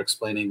time, then you're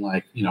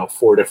explaining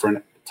 4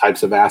 different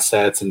types of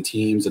assets and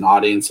teams and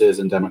audiences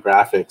and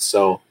demographics.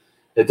 So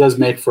it does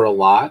make for a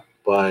lot,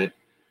 but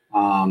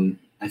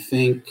I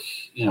think,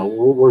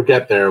 we'll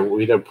get there.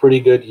 We had a pretty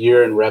good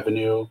year in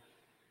revenue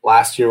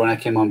last year when I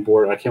came on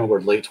board. I came on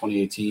board late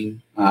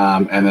 2018.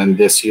 And then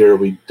this year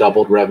we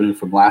doubled revenue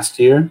from last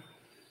year.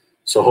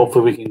 So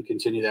hopefully we can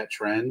continue that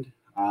trend.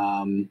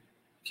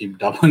 Keep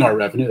doubling our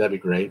revenue. That'd be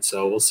great.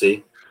 So we'll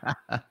see.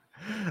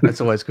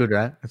 That's always good,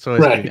 right? That's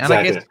always right, good.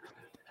 Exactly.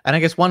 And I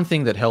guess one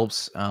thing that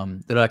helps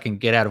that I can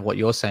get out of what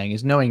you're saying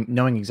is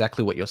knowing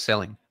exactly what you're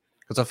selling.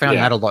 Because I found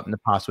that a lot in the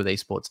past with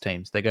esports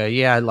teams. They go,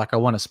 yeah, like I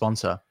want a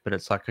sponsor, but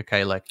it's like,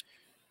 okay, like,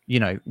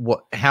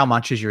 how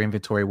much is your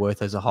inventory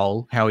worth as a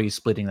whole? How are you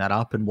splitting that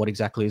up? And what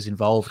exactly is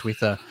involved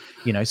with a,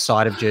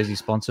 side of jersey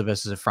sponsor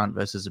versus a front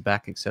versus a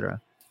back,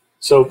 etc.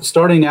 So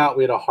starting out,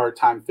 we had a hard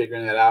time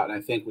figuring that out. And I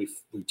think we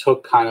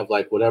took kind of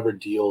like whatever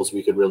deals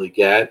we could really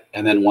get.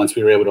 And then once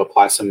we were able to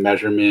apply some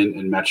measurement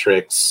and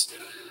metrics,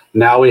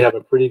 now we have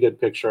a pretty good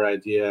picture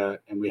idea.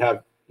 And we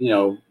have,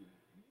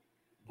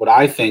 what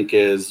I think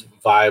is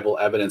viable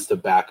evidence to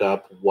back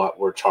up what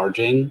we're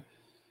charging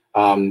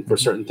for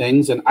certain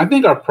things. And I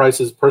think our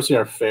prices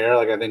personally are fair.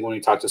 Like I think when we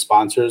talk to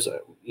sponsors,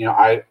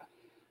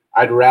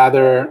 I'd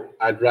rather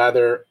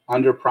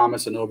under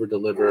promise and over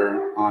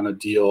deliver on a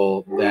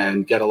deal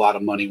than get a lot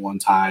of money one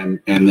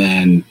time and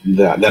then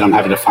I'm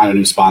having to find a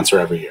new sponsor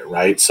every year,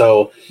 right?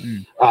 So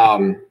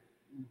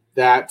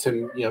that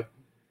to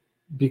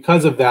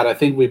because of that, I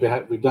think we've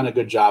done a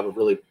good job of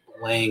really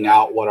laying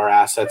out what our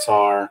assets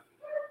are,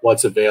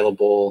 what's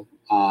available,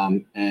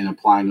 and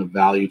applying a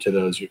value to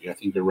those. I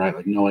think you're right.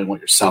 Like knowing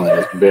what you're selling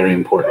is very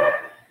important.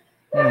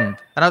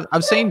 And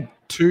I've seen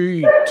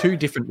two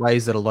different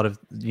ways that a lot of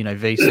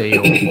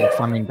VC or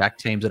funding back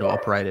teams that have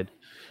operated.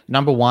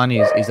 Number one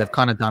is they've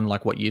kind of done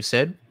like what you've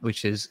said,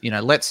 which is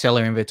let's sell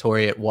our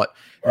inventory at what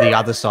the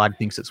other side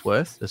thinks it's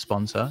worth, the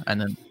sponsor,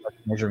 and then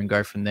measure and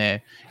go from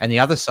there. And the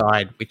other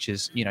side, which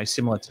is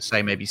similar to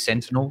say maybe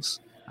Sentinels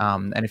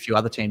and a few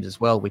other teams as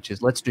well, which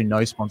is let's do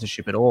no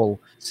sponsorship at all,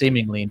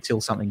 seemingly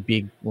until something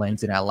big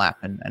lands in our lap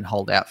and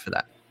hold out for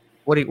that.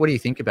 What do you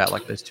think about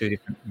like those two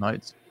different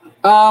modes?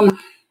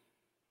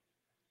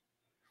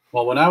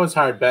 Well, when I was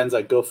hired, Ben's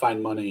like, go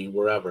find money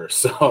wherever.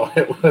 So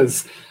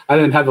I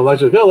didn't have the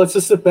luxury of, let's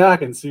just sit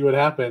back and see what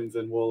happens.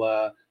 And we'll,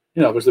 if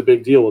there's a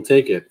big deal, we'll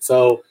take it.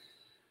 So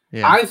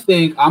yeah. I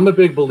think I'm a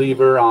big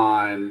believer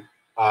on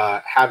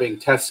having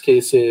test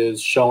cases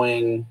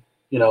showing,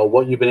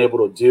 what you've been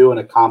able to do and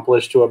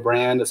accomplish to a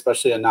brand,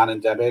 especially a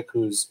non-endemic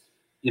who's,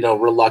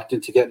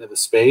 reluctant to get into the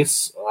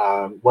space.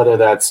 Whether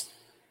that's,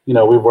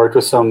 we've worked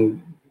with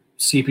some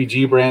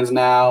CPG brands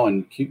now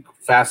and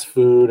fast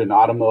food and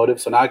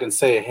automotive. So now I can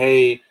say,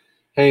 hey,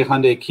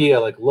 Hyundai, Kia,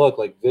 like, look,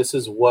 like this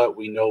is what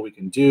we know we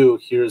can do.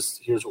 Here's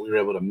what we were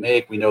able to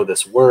make. We know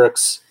this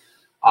works.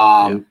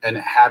 And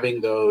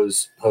having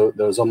those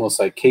almost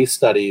like case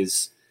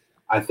studies,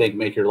 I think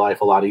make your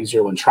life a lot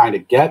easier when trying to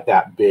get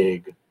that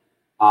big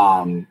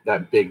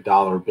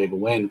dollar, big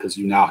win, because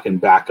you now can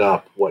back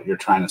up what you're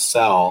trying to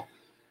sell.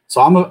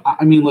 So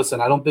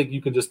listen, I don't think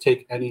you can just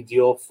take any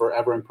deal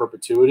forever in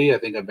perpetuity. I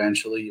think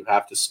eventually you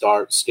have to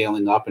start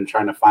scaling up and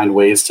trying to find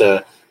ways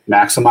to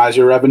maximize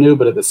your revenue.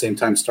 But at the same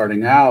time,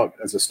 starting out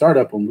as a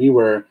startup, when we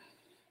were,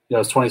 it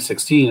was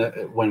 2016,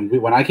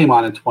 when I came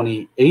on in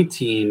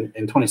 2018,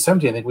 in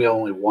 2017, I think we had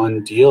only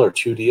one deal or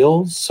two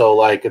deals. So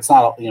like, it's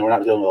not, we're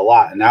not dealing with a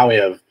lot. And now we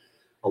have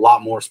a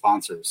lot more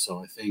sponsors.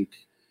 So I think,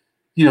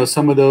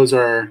 some of those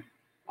are,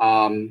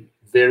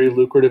 very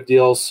lucrative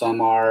deals.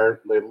 Some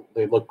are,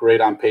 they look great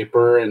on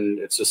paper, and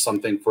it's just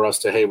something for us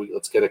to,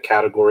 let's get a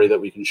category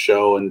that we can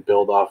show and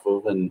build off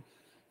of and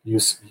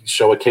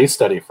show a case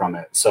study from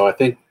it. So I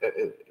think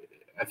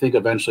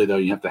eventually though,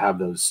 you have to have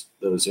those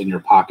in your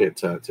pocket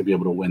to be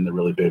able to win the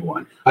really big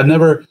one. I've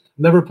never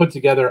put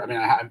together,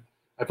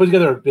 I put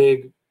together a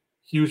big,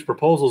 huge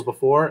proposals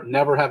before.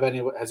 Never has any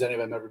of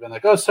them ever been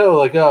like,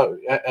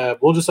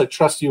 we'll just like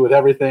trust you with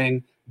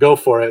everything. Go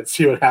for it.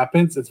 See what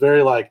happens. It's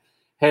very like,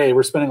 hey,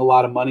 we're spending a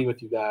lot of money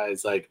with you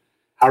guys. Like,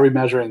 how are we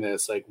measuring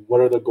this? Like, what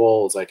are the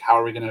goals? Like, how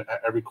are we going to,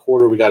 every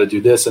quarter we got to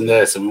do this and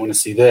this, and we want to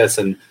see this.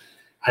 And,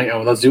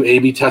 let's do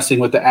A/B testing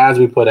with the ads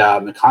we put out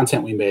and the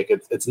content we make.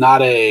 It's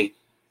not a,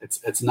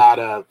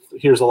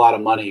 here's a lot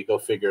of money, go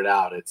figure it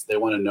out. They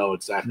want to know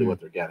exactly what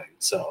they're getting.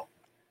 So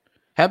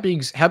how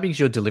big's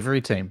your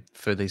delivery team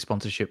for these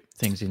sponsorship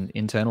things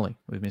internally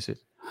with Misfits?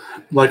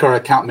 Like our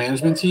account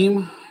management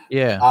team?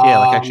 Yeah.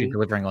 Like actually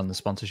delivering on the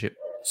sponsorship.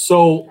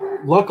 So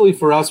luckily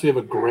for us, we have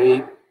a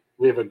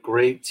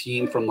great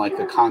team from like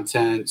the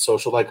content,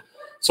 social,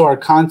 so our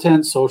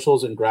content,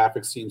 socials, and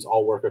graphics teams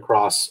all work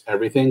across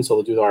everything. So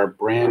they'll do our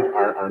brand,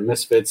 our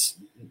Misfits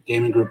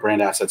gaming group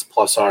brand assets,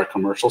 plus our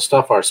commercial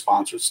stuff, our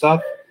sponsored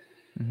stuff.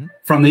 Mm-hmm.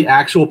 From the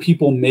actual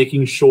people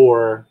making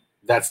sure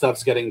that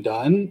stuff's getting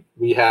done,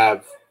 we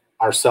have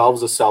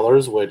ourselves, the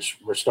sellers, which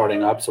we're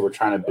starting up. So we're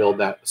trying to build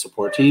that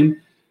support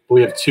team. But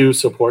we have 2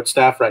 support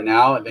staff right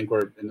now. I think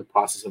we're in the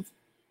process of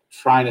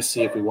trying to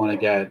see if we want to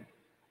get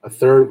a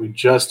third. We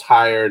just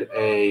hired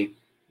a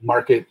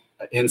market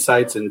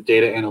insights and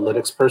data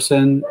analytics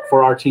person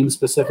for our team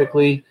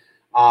specifically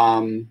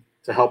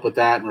to help with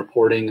that and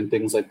reporting and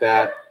things like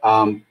that.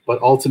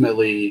 But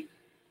ultimately,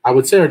 I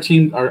would say our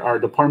team, our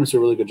departments do a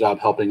really good job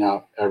helping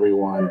out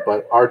everyone.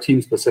 But our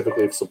team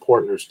specifically of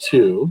support, there's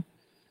 2.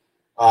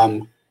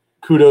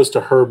 Kudos to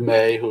Herb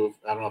May, who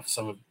I don't know if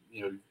some of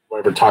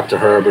whoever talked to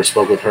Herb or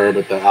spoke with Herb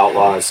at the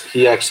Outlaws.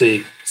 He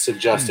actually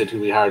suggested who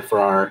we hired for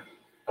our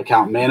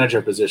account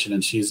manager position,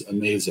 and she's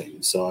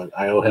amazing. So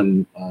I owe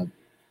him,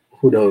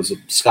 who knows,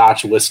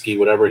 scotch, whiskey,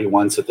 whatever he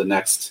wants at the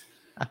next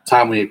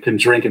time we can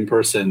drink in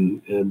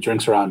person.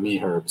 Drinks around me,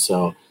 Herb.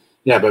 So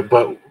yeah, but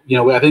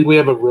I think we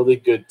have a really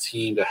good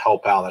team to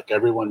help out. Like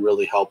everyone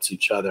really helps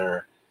each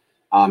other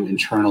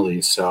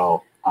internally.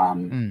 So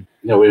we've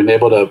been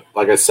able to,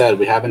 like I said,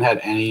 we haven't had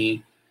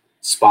any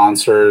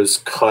sponsors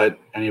cut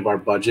any of our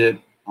budget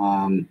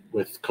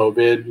with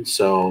COVID.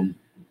 So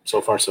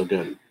far so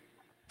good.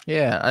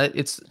 Yeah,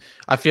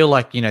 I feel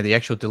like the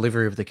actual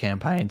delivery of the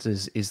campaigns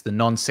is the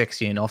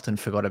non-sexy and often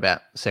forgot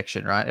about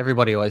section, right?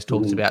 Everybody always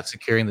talks about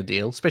securing the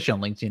deal, especially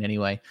on LinkedIn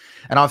anyway.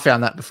 And I've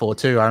found that before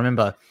too. I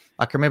remember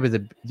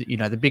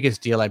the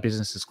biggest deal our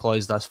business has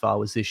closed thus far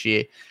was this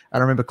year. I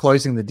remember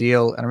closing the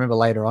deal, and I remember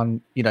later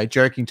on,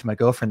 joking to my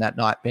girlfriend that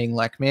night, being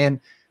like, "Man,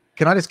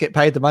 can I just get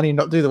paid the money and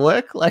not do the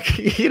work?" Like,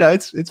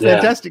 it's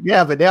fantastic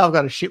now, but now I've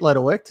got a shitload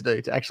of work to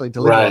do to actually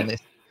deliver on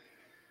this.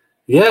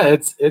 Yeah,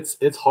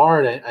 it's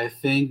hard. I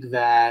think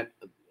that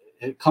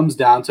it comes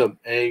down to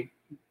I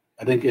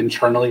think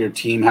internally your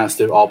team has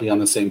to all be on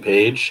the same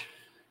page.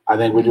 I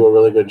think we do a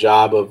really good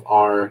job of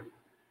our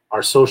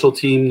Our social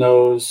team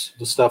knows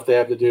the stuff they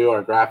have to do.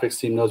 Our graphics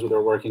team knows what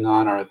they're working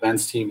on. Our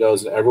events team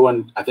knows.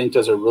 Everyone, I think,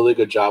 does a really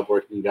good job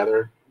working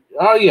together.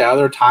 Oh, yeah,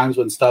 there are times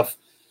when stuff,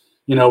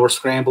 we're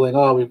scrambling.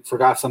 Oh, we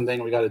forgot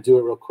something. We got to do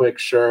it real quick.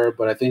 Sure.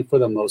 But I think for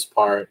the most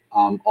part,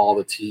 all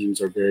the teams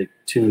are very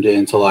tuned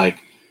into like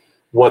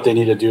what they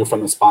need to do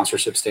from the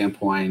sponsorship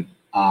standpoint.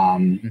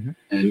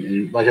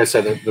 And like I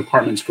said, the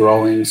department's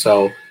growing.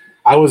 So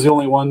I was the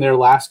only one there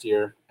last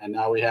year. And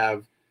now we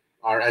have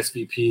our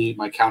SVP,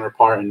 my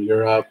counterpart in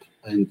Europe,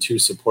 and 2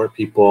 support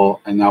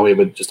people, and now we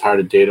have just hired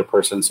a data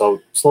person.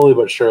 So slowly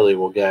but surely,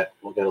 we'll get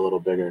a little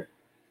bigger.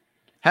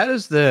 How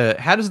does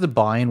the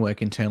buy-in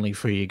work internally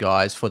for you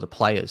guys for the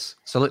players?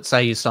 So let's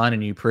say you sign a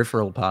new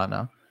peripheral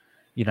partner.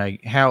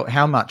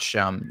 How much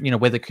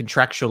whether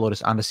contractual or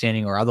just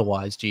understanding or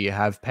otherwise, do you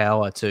have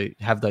power to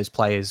have those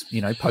players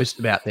post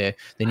about their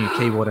new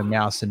keyboard and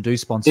mouse and do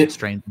sponsored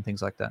streams and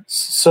things like that?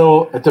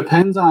 So it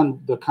depends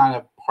on the kind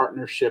of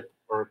partnership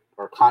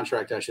or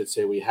contract, I should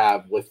say, we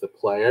have with the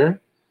player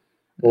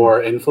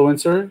or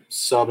influencer.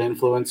 Some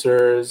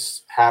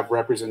influencers have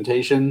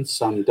representation,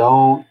 some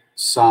don't.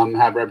 Some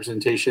have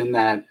representation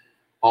that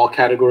all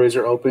categories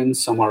are open.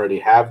 Some already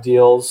have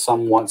deals.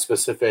 Some want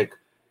specific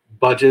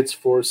budgets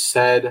for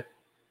said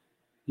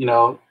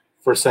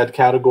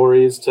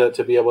categories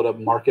to be able to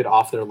market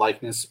off their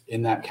likeness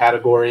in that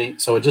category.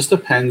 So it just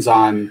depends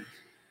on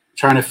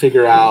trying to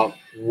figure out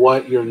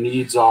what your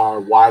needs are,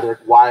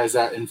 why is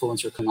that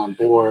influencer come on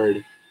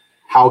board,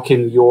 how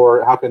can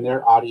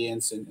their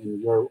audience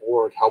and your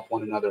org help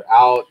one another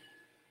out,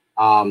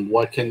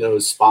 what can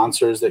those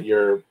sponsors that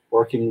you're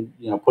working,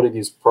 putting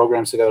these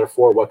programs together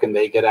for, what can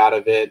they get out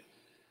of it?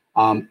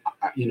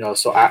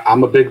 So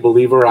I'm a big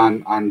believer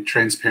on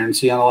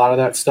transparency on a lot of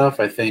that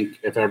stuff. I think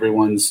if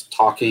everyone's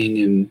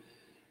talking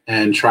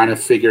and trying to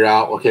figure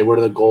out, okay, what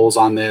are the goals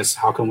on this?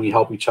 How can we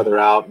help each other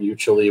out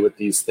mutually with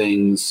these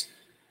things?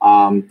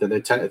 Then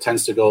it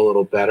tends to go a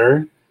little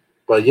better.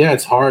 But yeah,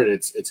 it's hard.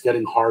 It's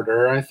getting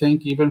harder, I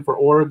think, even for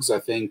orgs. I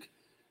think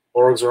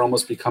orgs are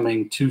almost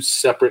becoming 2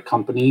 separate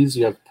companies.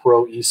 You have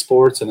pro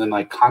esports and then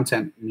like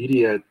content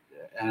media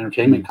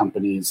entertainment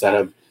companies that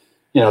have,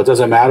 it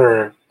doesn't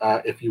matter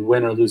if you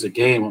win or lose a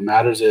game. What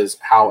matters is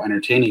how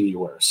entertaining you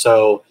were.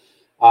 So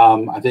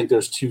I think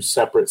there's 2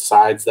 separate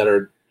sides that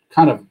are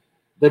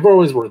they've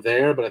always were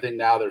there, but I think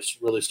now they're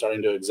really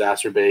starting to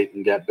exacerbate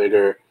and get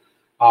bigger.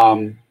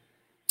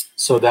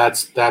 So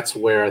that's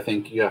where I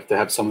think you have to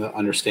have someone that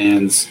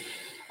understands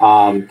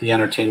the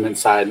entertainment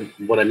side.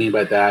 What I mean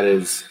by that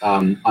is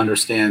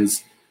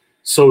understands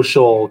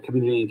social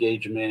community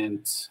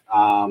engagement,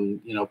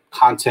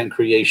 content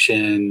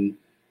creation,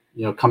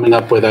 coming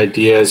up with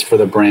ideas for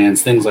the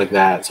brands, things like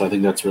that. So I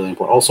think that's really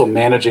important. Also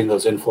managing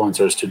those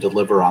influencers to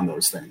deliver on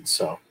those things.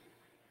 So.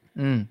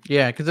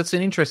 Yeah, because it's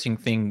an interesting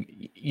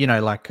thing,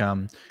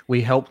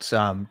 we helped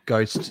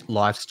Ghost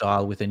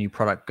Lifestyle with a new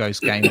product,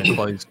 Ghost Gamer,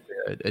 close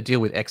a deal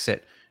with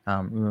Exit.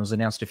 It was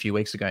announced a few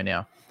weeks ago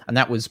now, and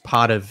that was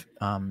part of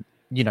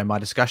my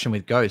discussion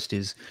with Ghost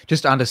is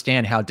just to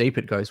understand how deep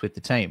it goes with the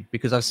team,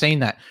 because I've seen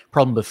that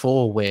problem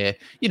before where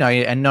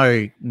and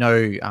no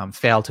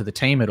foul to the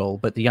team at all,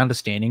 but the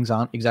understandings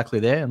aren't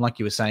exactly there. And like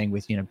you were saying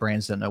with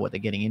brands don't know what they're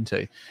getting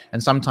into,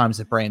 and sometimes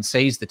the brand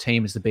sees the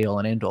team as the be all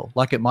and end all,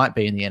 like it might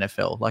be in the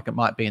NFL, like it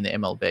might be in the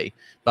MLB.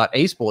 But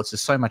esports is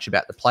so much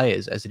about the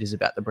players as it is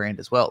about the brand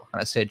as well. And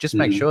I said, just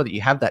make sure that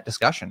you have that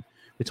discussion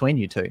between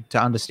you two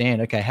to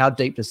understand, okay, how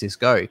deep does this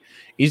go?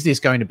 Is this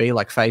going to be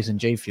like FaZe and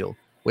G Fuel,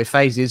 where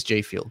FaZe is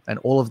G Fuel and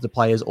all of the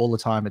players all the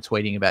time are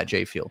tweeting about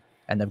G Fuel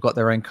and they've got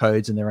their own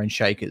codes and their own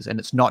shakers, and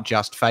it's not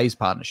just FaZe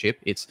partnership,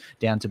 it's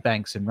down to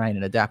Banks and Rain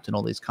and Adapt and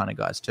all these kind of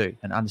guys too,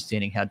 and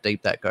understanding how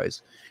deep that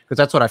goes, because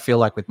that's what I feel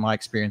like with my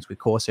experience with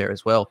Corsair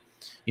as well.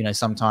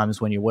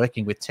 Sometimes when you're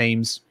working with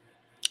teams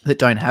that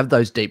don't have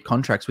those deep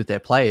contracts with their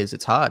players,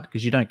 it's hard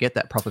because you don't get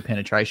that proper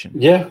penetration.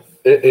 Yeah,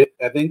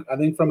 I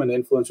think from an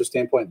influencer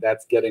standpoint,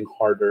 that's getting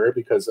harder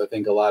because I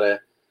think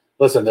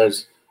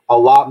there's a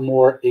lot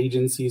more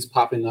agencies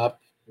popping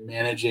up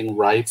managing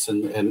rights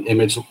and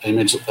image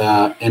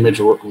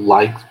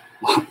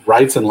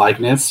rights and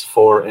likeness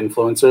for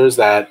influencers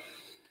that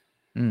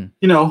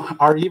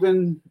are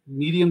even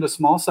medium to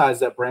small size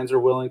that brands are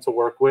willing to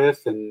work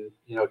with. And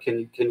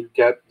can you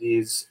get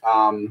these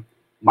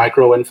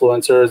micro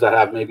influencers that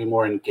have maybe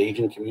more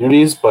engaging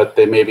communities, but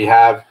they maybe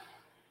have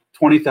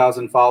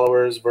 20,000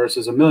 followers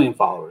versus 1 million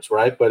followers,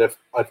 right? But if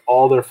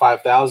all their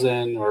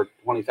 5,000 or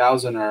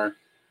 20,000 are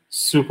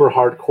super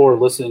hardcore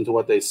listening to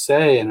what they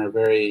say and are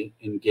very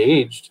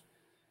engaged,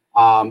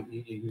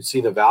 you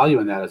see the value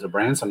in that as a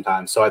brand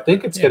sometimes. So I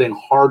think it's getting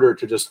harder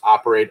to just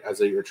operate as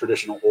your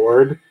traditional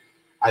org.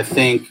 I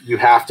think you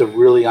have to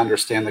really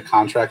understand the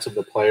contracts of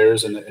the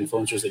players and the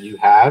influencers that you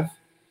have,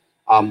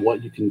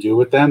 what you can do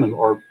with them,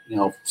 or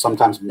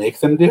sometimes make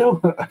them do,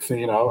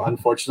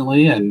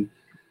 unfortunately, and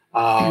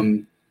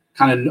kind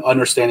of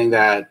understanding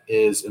that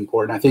is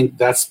important. I think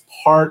that's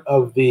part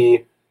of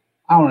the,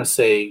 I don't want to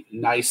say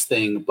nice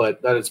thing,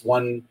 but that is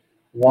one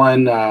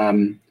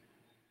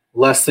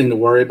less thing to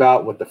worry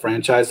about with the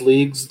franchise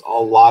leagues. A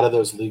lot of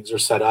those leagues are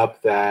set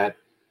up that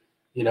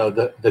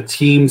the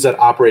teams that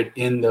operate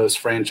in those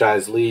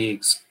franchise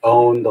leagues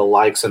own the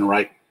rights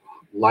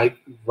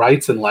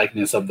and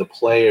likeness of the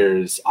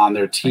players on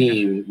their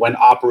team when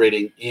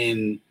operating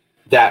in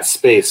that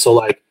space. So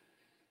like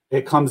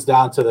it comes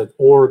down to the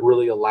org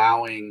really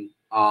allowing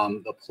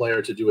the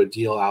player to do a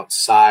deal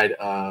outside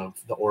of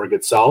the org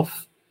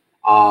itself.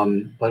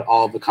 But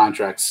all of the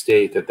contracts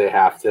state that they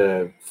have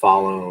to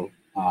follow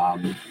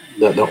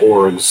the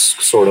org's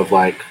sort of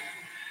like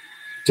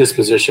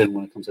disposition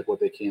when it comes to what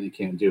they can and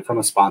can't do from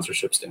a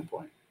sponsorship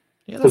standpoint.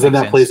 Because then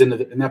that plays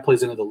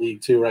into the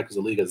league too, right? Because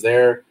the league is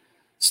their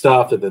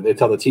stuff that they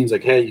tell the teams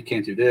like, hey, you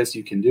can't do this,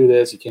 you can do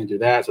this, you can't do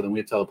that. So then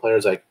we tell the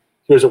players like,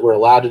 here's what we're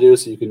allowed to do.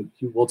 So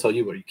we'll tell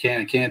you what you can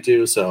and can't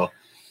do. So,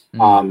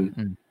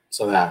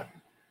 so that.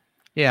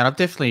 Yeah, and I've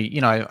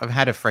definitely, I've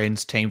had a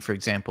friend's team, for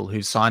example,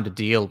 who signed a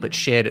deal but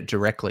shared it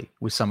directly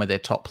with some of their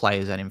top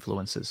players and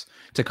influencers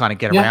to kind of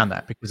get around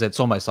that, because it's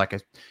almost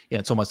like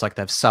it's almost like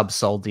they've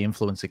sub-sold the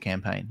influencer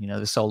campaign.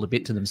 They've sold a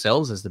bit to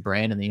themselves as the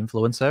brand and the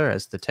influencer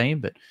as the team,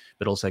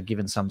 but also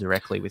given some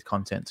directly with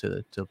content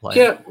to the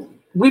player. Yeah,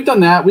 we've done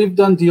that. We've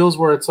done deals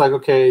where it's like,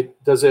 okay,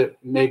 does it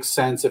make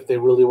sense if they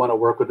really want to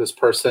work with this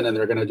person and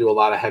they're going to do a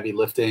lot of heavy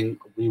lifting?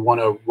 We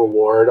want to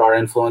reward our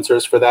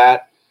influencers for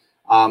that.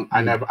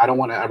 I don't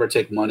want to ever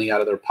take money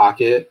out of their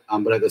pocket,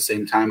 but at the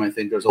same time, I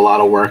think there's a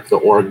lot of work the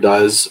org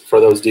does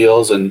for those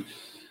deals, and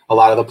a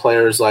lot of the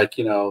players, like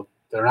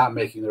they're not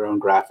making their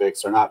own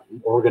graphics, they're not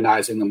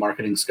organizing the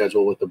marketing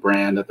schedule with the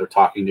brand that they're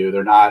talking to,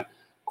 they're not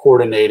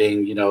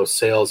coordinating,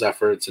 sales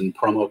efforts and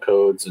promo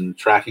codes and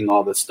tracking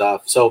all this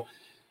stuff. So,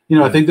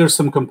 I think there's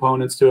some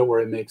components to it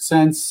where it makes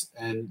sense,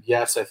 and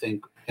yes, I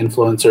think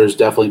influencers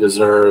definitely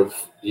deserve,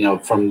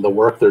 from the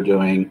work they're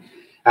doing.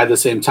 At the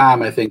same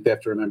time, I think they have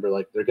to remember,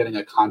 like, they're getting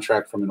a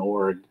contract from an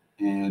org,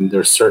 and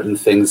there's certain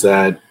things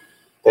that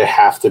they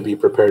have to be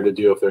prepared to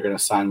do if they're going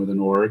to sign with an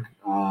org.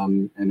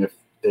 And if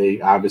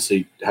they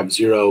obviously have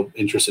zero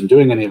interest in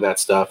doing any of that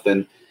stuff,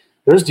 then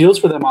there's deals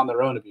for them on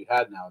their own to be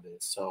had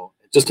nowadays. So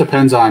it just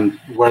depends on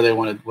what they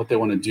want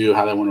to do,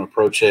 how they want to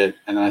approach it.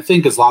 And I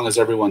think as long as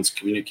everyone's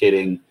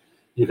communicating,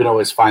 you can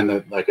always find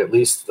that, like, at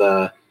least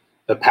the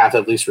path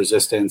of least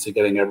resistance and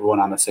getting everyone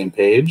on the same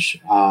page.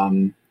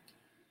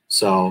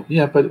 So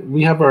yeah, but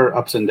we have our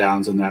ups and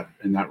downs in that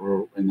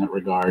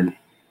regard.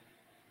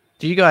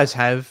 Do you guys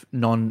have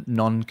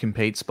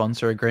non-compete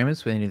sponsor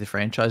agreements with any of the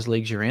franchise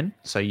leagues you're in?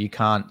 So you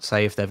can't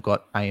say if they've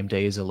got AMD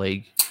as a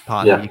league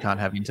partner, you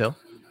can't have Intel?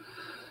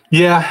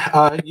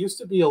 Yeah, it used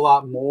to be a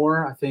lot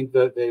more. I think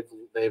that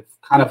they've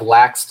kind of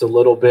laxed a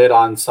little bit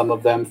on some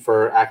of them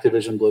for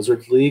Activision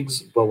Blizzard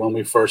leagues. But when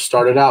we first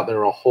started out, there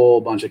were a whole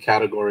bunch of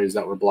categories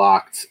that were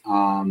blocked.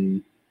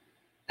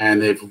 And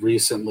they've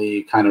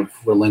recently kind of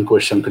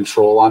relinquished some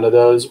control onto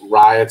those.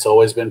 Riot's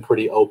always been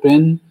pretty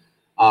open.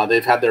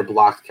 They've had their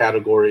blocked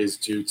categories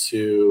due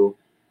to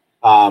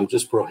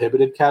just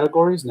prohibited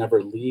categories,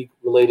 never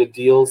league-related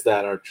deals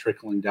that are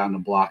trickling down to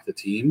block the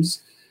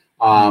teams.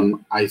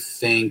 I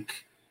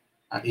think,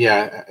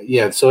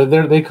 so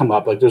they come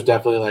up. Like, there's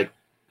definitely, like,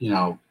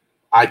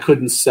 I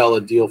couldn't sell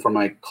a deal for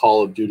my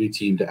Call of Duty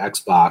team to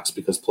Xbox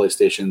because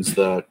PlayStation's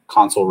the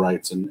console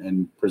rights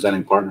and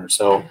presenting partner.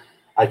 So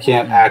I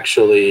can't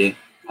actually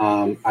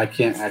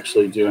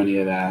do any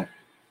of that.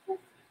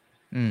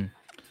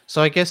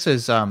 So I guess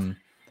as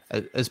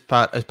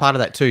part of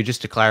that too,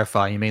 just to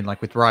clarify, you mean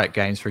like with Riot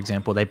Games, for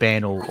example, they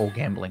ban all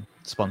gambling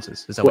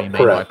sponsors? Is that what you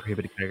mean by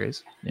prohibited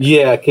categories?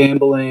 Yeah,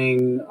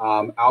 gambling,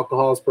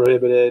 alcohol is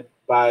prohibited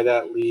by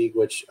that league,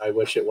 which I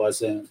wish it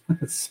wasn't.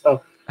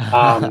 So,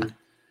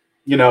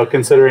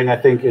 considering I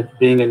think it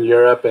being in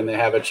Europe and they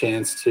have a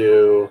chance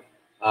to,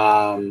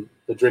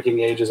 the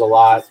drinking age is a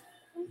lot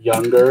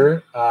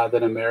younger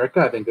than America.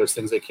 I think there's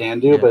things they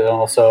can do, but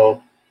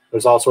also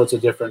there's all sorts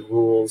of different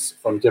rules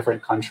from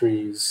different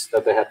countries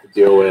that they have to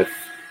deal with.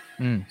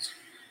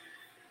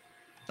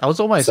 I was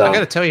almost, I got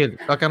to tell you,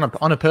 like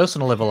on a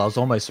personal level, I was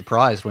almost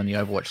surprised when the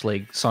Overwatch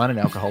League signed an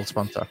alcohol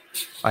sponsor.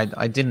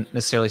 I didn't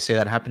necessarily see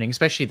that happening,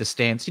 especially the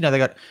stance. They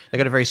got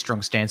a very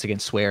strong stance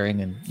against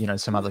swearing and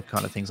some other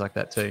kind of things like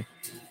that too.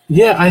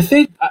 Yeah, I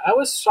think I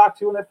was shocked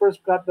too when I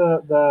first got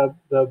the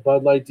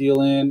Bud Light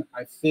deal in.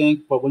 I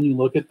think, but when you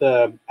look at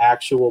the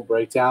actual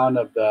breakdown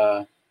of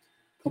the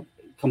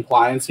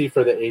compliancy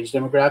for the age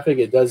demographic,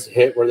 it does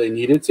hit where they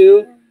needed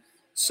to.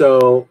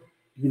 So,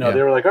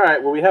 they were like, all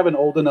right, well, we have an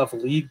old enough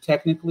league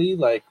technically.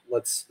 Like,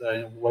 let's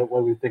what do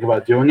we think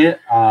about doing it?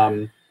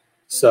 I'm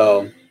not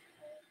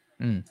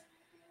saying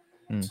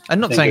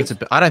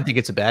I don't think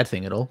it's a bad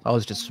thing at all. I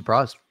was just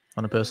surprised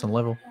on a personal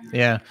level.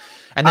 Yeah.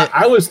 And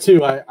I was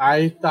too.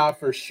 I thought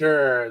for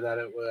sure that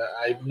it would.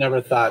 I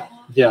never thought,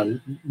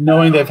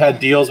 knowing they've had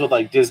deals with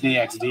like Disney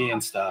XD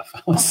and stuff,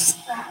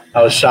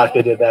 I was shocked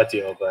they did that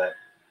deal. But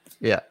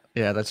yeah,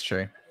 that's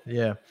true.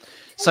 Yeah.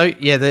 So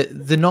yeah,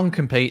 the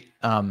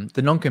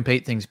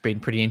non-compete thing's been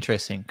pretty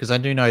interesting because I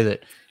do know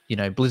that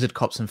Blizzard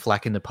cops some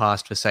flack in the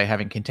past for say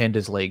having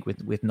Contenders League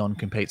with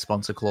non-compete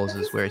sponsor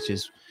clauses where it's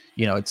just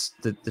it's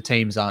the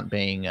teams aren't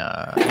being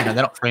they're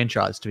not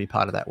franchised to be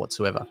part of that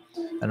whatsoever.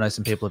 I know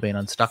some people have been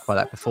unstuck by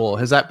that before.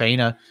 Has that been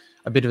a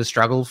a bit of a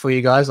struggle for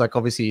you guys? Like,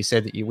 obviously, you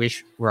said that you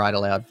wish Riot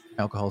allowed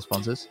alcohol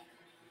sponsors.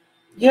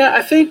 Yeah,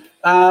 I think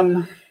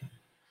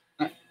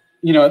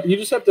you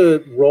just have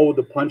to roll with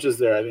the punches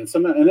there. I mean,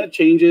 and it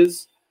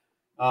changes.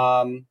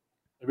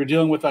 If you're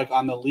dealing with like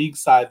on the league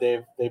side,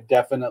 they've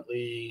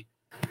definitely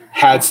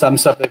had some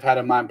stuff they've had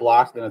in mind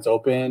blocked, and it's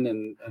open,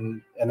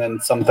 and then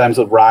sometimes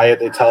with Riot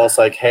they tell us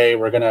like, hey,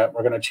 we're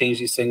gonna change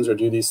these things or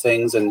do these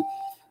things, and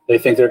they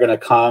think they're gonna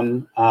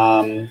come.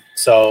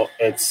 So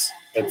it's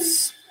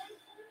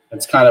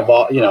kind of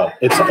all,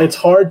 it's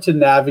hard to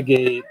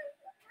navigate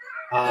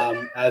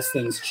as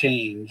things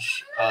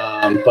change,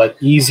 but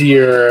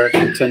easier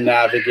to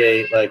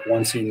navigate like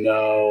once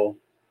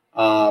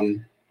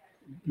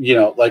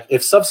like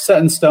if stuff's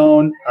set in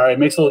stone, all right, it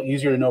makes it a little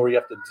easier to know where you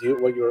have to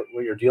do what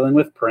you're dealing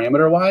with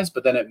parameter wise,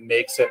 but then it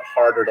makes it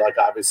harder to, like,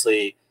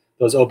 obviously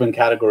those open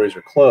categories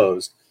are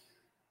closed.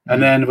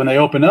 And then when they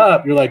open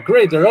up, you're like,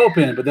 great, they're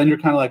open, but then you're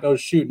kind of like, oh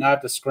shoot, now I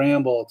have to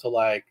scramble to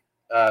like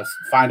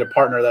find a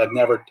partner that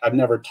I've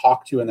never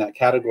talked to in that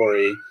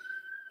category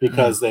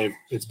because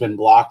it's been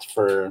blocked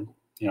for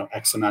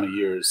X amount of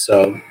years.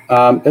 So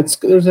that's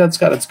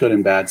got its good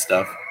and bad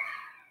stuff.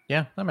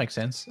 Yeah, that makes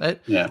sense.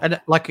 Yeah,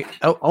 and like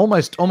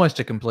almost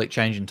a complete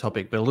change in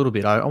topic, but a little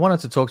bit. I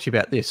wanted to talk to you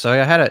about this. So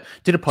I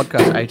did a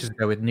podcast ages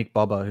ago with Nick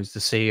Bobber, who's the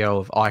CEO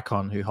of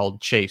Icon, who hold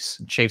Chiefs.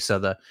 Chiefs are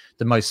the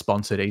most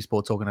sponsored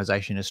esports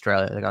organization in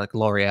Australia. They got like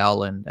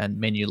L'Oreal and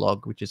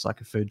Menulog, which is like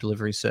a food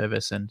delivery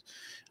service, and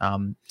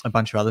a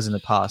bunch of others in the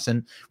past.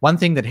 And one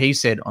thing that he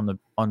said on the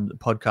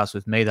podcast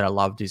with me that I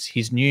loved is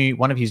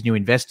one of his new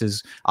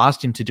investors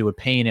asked him to do a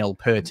P&L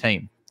per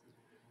team.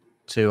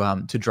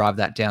 To drive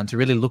that down, to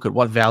really look at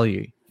what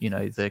value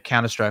the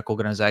Counter-Strike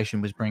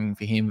organization was bringing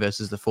for him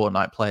versus the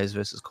Fortnite players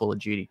versus Call of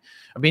Duty.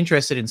 I'd be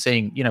interested in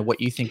seeing what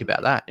you think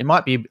about that. It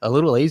might be a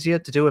little easier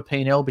to do a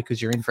P&L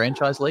because you're in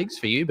franchise leagues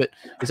for you, but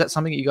is that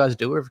something that you guys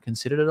do or have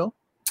considered at all?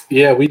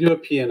 Yeah, we do a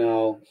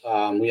P&L.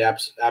 We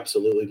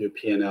absolutely do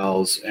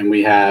P&Ls, and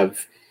we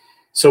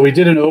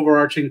did an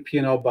overarching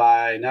P&L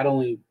by not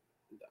only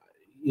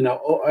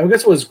I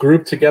guess it was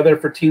grouped together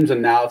for teams,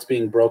 and now it's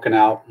being broken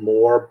out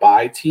more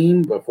by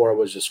team. Before it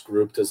was just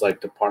grouped as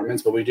like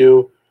departments, but we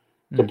do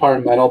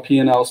departmental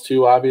P&Ls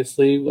too,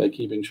 obviously, like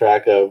keeping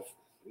track of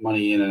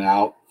money in and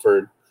out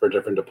for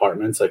different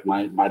departments, like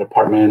my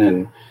department,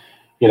 and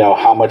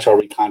how much are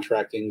we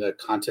contracting the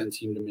content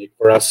team to make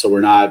for us, so we're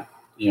not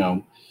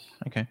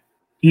okay,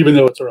 even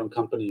though it's our own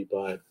company,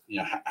 but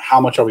how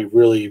much are we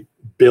really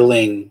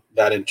billing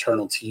that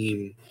internal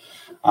team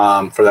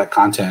for that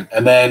content.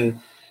 And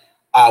then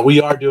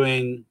we are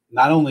doing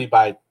not only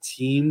by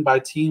team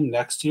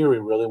next year, we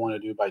really want to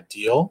do by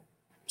deal.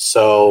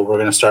 So we're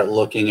going to start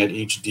looking at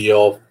each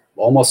deal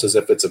almost as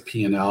if it's a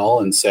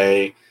P&L and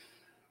say,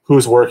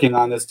 who's working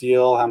on this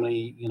deal? How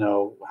many,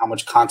 how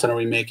much content are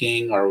we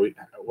making?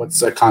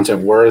 What's that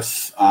content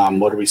worth?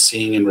 What are we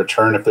seeing in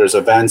return? If there's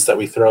events that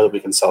we throw that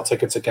we can sell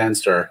tickets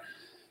against, or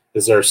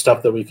is there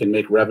stuff that we can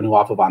make revenue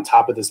off of on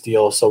top of this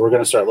deal? So we're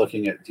going to start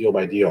looking at deal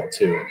by deal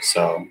too.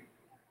 So.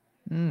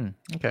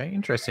 Okay,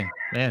 interesting.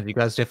 Yeah, you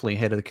guys definitely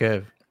ahead of the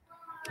curve.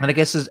 And I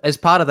guess as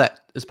part of that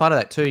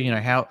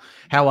too,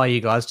 how are you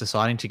guys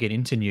deciding to get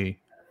into new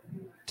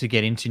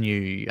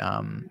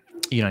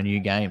new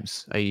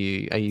games? Are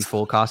you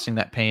forecasting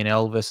that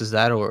P&L versus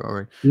that,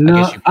 or no,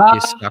 I guess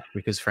you're stuck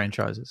because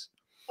franchises?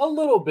 A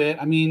little bit.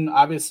 I mean,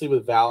 obviously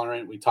with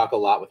Valorant, we talk a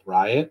lot with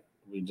Riot.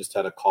 We just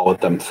had a call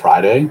with them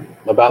Friday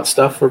about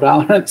stuff for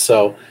Valorant.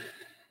 So,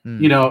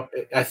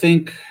 I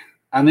think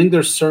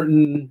there's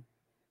certain.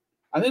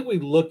 I think we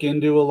look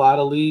into a lot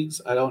of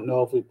leagues. I don't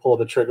know if we pull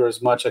the trigger as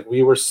much. Like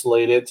we were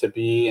slated to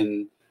be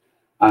in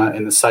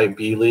the Site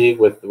B League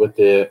with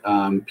the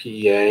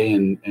PEA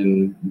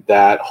and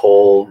that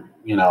whole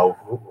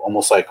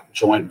almost like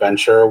joint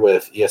venture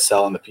with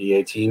ESL and the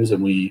PEA teams,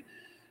 and we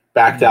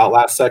backed out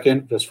last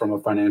second just from a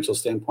financial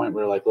standpoint.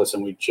 We were like,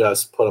 listen, we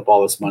just put up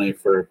all this money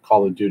for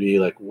Call of Duty.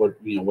 Like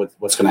what's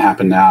going to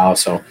happen now?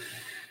 So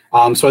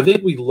I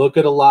think we look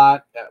at a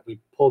lot. We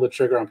pull the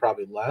trigger on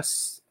probably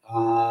less.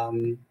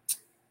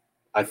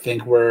 I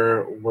think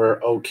we're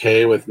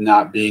okay with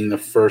not being the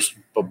first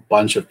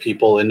bunch of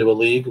people into a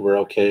league. We're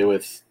okay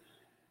with,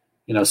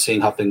 seeing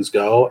how things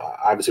go.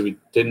 Obviously, we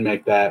didn't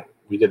make that.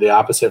 We did the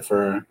opposite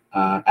for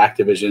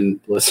Activision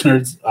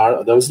Blizzard's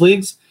those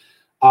leagues.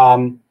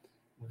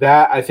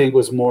 That I think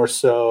was more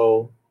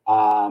so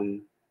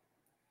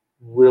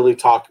really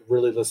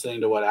listening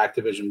to what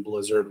Activision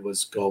Blizzard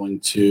was going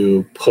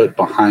to put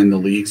behind the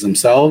leagues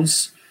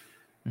themselves.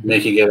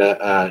 Making it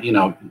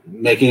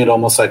making it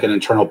almost like an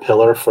internal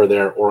pillar for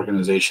their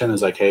organization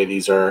is like, hey,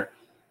 these are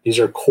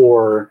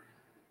core,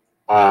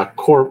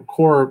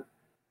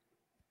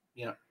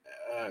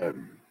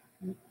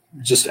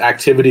 just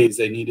activities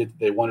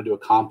they wanted to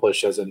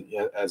accomplish as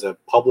a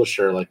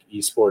publisher like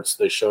esports.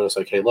 They showed us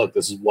like, hey, look,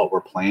 this is what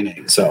we're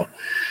planning. So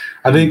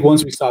I think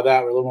once we saw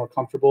that, we're a little more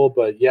comfortable.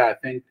 But yeah,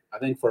 I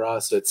think for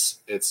us,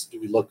 it's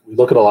we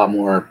look at a lot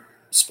more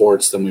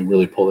sports than we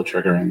really pull the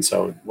trigger in.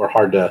 So we're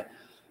hard to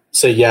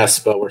say yes,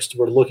 but we're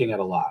looking at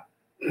a lot.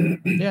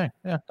 Yeah,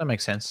 that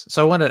makes sense.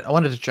 So I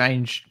wanted to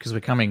change because we're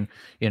coming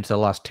into the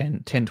last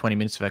 10, 20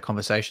 minutes of our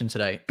conversation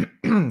today.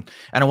 And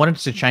I wanted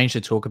to change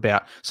to talk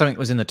about something that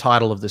was in the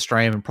title of the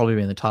stream and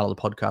probably in the title of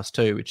the podcast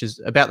too, which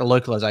is about the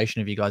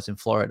localization of you guys in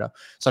Florida.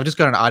 So I've just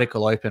got an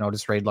article open. I'll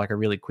just read like a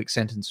really quick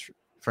sentence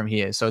from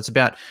here. So it's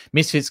about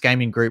Misfits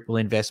Gaming Group will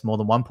invest more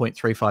than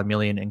 1.35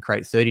 million and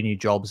create 30 new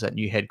jobs at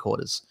new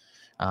headquarters.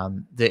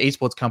 The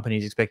esports company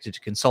is expected to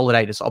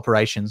consolidate its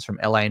operations from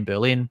LA and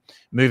Berlin,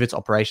 move its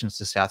operations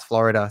to South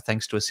Florida,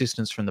 thanks to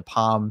assistance from the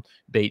Palm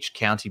Beach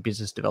County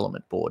Business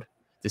Development Board,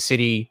 the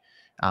city,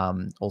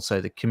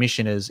 also the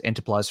commissioners,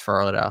 Enterprise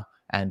Florida,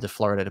 and the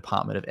Florida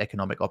Department of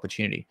Economic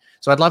Opportunity.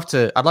 So I'd love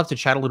to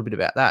chat a little bit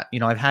about that.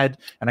 I've had,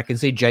 and I can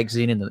see Jake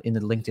Zinn in the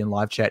LinkedIn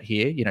live chat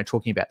here,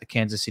 talking about the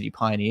Kansas City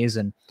Pioneers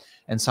and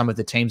some of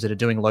the teams that are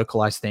doing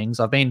localized things.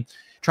 I've been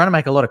trying to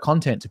make a lot of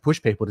content to push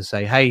people to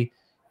say, hey,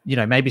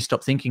 maybe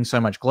stop thinking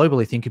so much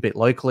globally, think a bit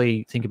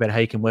locally, think about how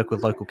you can work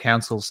with local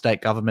councils,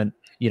 state government,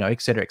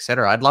 et cetera, et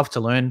cetera. I'd love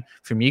to learn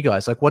from you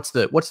guys. Like what's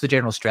the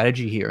general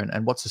strategy here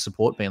and what's the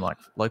support been like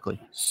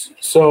locally?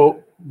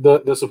 So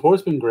the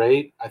support's been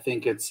great. I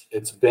think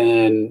it's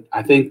been,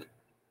 I think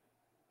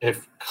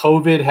if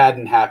COVID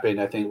hadn't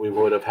happened, I think we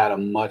would have had a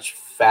much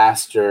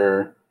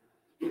faster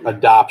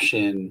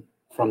adoption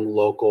from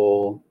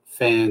local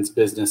fans,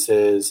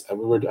 businesses. I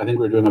think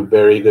we're doing a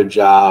very good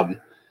job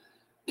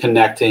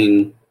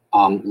connecting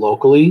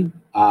locally.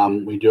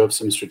 We do have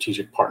some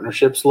strategic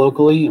partnerships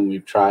locally, and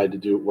we've tried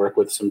to work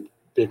with some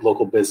big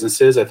local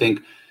businesses. I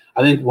think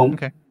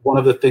one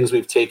of the things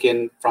we've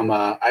taken from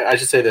I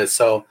should say this.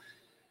 So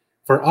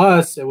for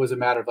us, it was a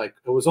matter of it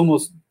was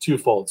almost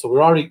twofold. So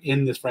we're already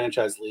in this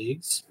franchise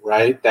leagues,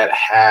 right? That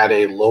had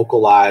a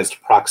localized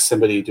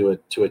proximity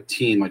to a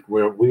team. Like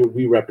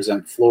we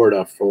represent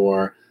Florida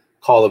for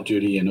Call of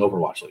Duty and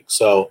Overwatch League.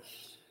 So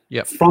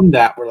from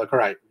that, we're like, all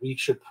right, we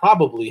should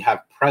probably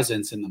have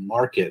presence in the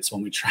markets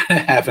when we try to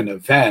have an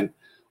event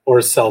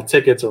or sell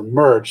tickets or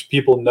merch.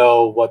 People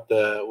know what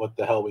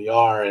the hell we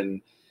are,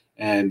 and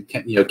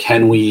can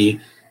we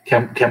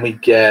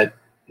get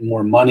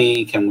more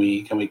money? Can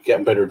we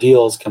get better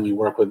deals? Can we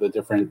work with the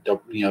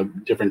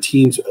different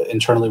teams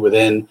internally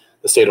within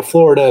the state of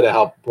Florida to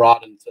help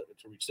broaden to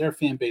reach their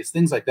fan base,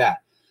 things like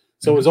that.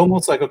 So it was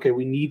almost like, okay,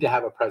 we need to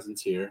have a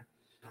presence here.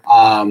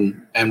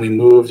 And we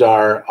moved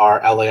our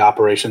LA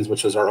operations,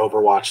 which was our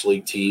Overwatch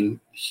League team,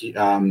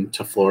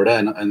 to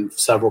Florida, and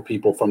several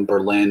people from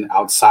Berlin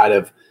outside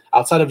of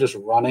just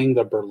running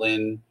the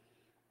Berlin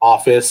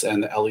office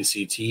and the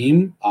LEC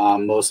team. A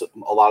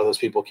lot of those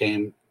people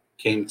came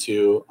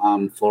to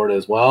Florida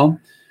as well.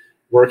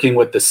 Working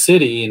with the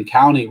city and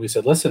county, we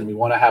said, listen, we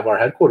want to have our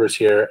headquarters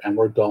here, and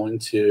we're going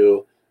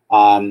to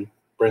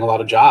bring a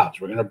lot of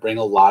jobs. We're going to bring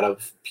a lot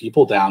of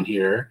people down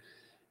here.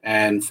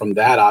 And from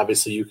that,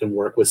 obviously, you can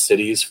work with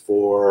cities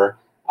for,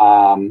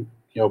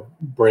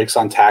 breaks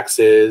on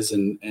taxes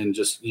and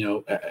just,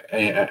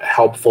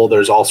 helpful.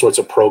 There's all sorts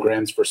of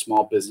programs for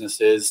small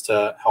businesses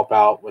to help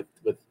out with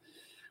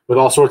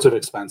all sorts of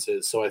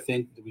expenses. So I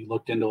think we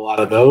looked into a lot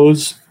of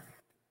those.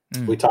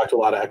 We talked to a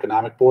lot of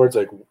economic boards.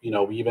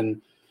 We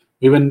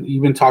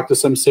even talked to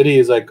some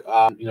cities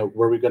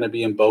were we going to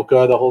be in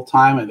Boca the whole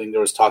time? I think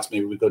there was talks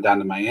maybe we go down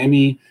to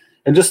Miami,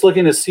 and just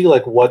looking to see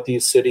what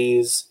these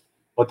cities,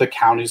 what the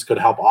counties could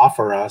help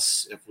offer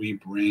us if we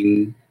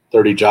bring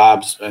 30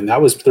 jobs. And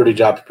that was 30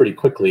 jobs pretty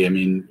quickly. I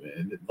mean,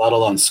 let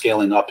alone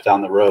scaling up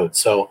down the road.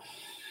 So,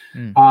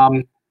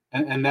 and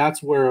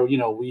that's where,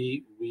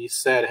 we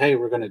said, hey,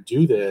 we're going to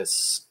do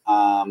this.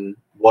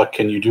 What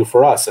can you do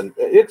for us? And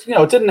it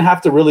didn't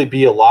have to really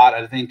be a lot,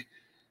 I think,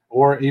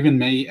 or even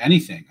maybe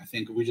anything. I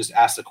think we just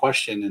asked a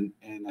question.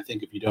 And I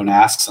think if you don't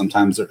ask,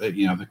 sometimes,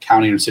 the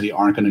county or city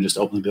aren't going to just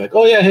openly be like,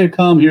 oh yeah, hey,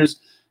 come,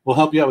 we'll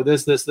help you out with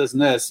this,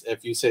 and this.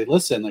 If you say,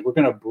 listen, we're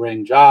going to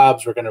bring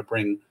jobs, we're going to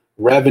bring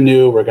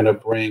revenue, we're going to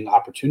bring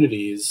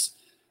opportunities,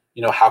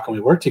 how can we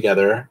work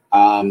together?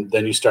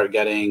 Then you start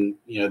getting,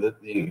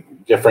 the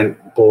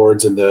different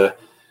boards and the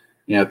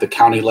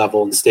county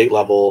level and state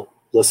level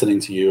listening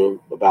to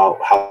you about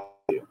how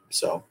to do.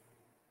 So.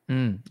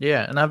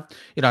 Yeah. And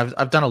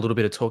I've done a little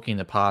bit of talking in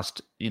the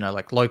past,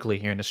 locally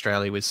here in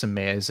Australia with some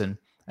mayors and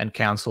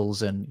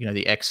councils and,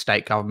 the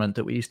ex-state government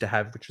that we used to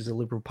have, which was a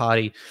Liberal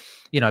Party,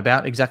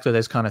 about exactly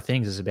those kind of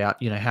things, is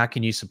about, how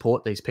can you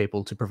support these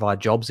people to provide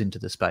jobs into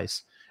the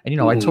space? And,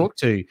 I talked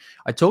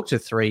to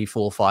 3,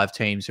 4, 5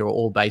 teams who are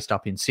all based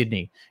up in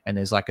Sydney, and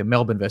there's like a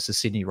Melbourne versus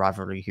Sydney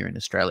rivalry here in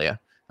Australia.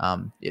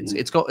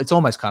 It's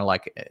almost kind of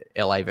like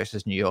LA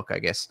versus New York, I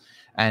guess.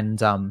 And,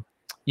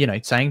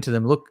 saying to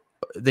them, look,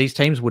 these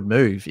teams would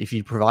move if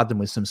you provide them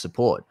with some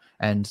support.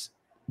 And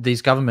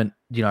these government,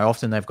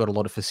 often they've got a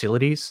lot of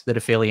facilities that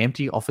are fairly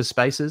empty, office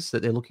spaces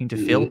that they're looking to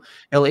fill.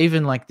 Hell,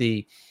 even like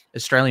the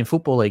Australian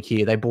Football League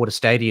here, they bought a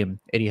stadium,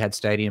 Etihad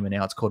Stadium, and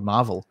now it's called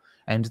Marvel.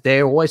 And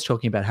they're always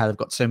talking about how they've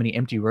got so many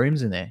empty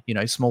rooms in there,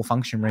 small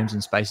function rooms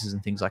and spaces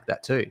and things like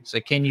that too. So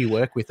can you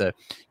work with a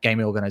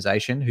gaming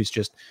organization who's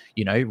just,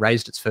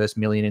 raised its first $1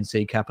 million in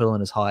seed capital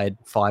and has hired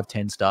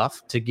 5-10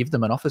 staff to give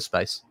them an office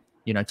space,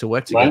 to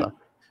work together?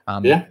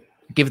 Right.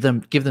 give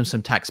them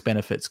some tax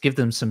benefits, give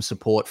them some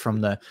support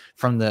from the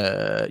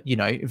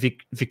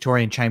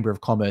Victorian Chamber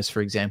of Commerce,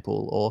 for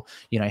example, or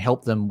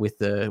help them with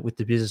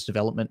the business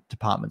development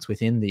departments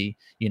within the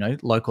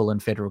local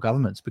and federal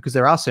governments, because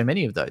there are so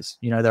many of those.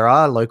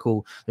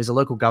 There's a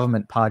local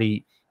government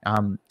party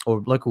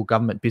or local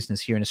government business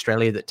here in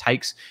Australia that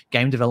takes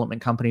game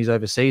development companies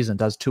overseas and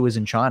does tours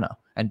in China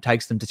and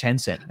takes them to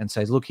Tencent and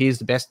says, look, here's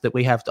the best that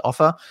we have to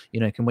offer.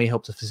 Can we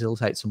help to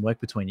facilitate some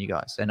work between you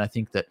guys? And I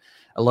think that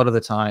a lot of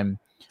the time,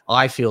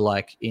 I feel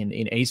like in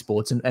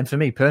esports, and for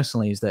me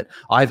personally, is that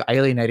I've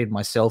alienated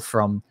myself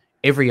from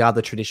every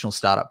other traditional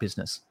startup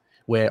business,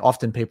 where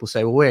often people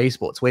say, well, we're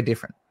esports, we're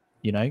different.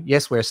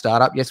 Yes, we're a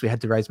startup. Yes, we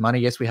had to raise money.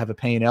 Yes, we have a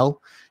P&L.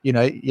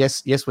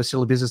 Yes, we're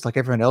still a business like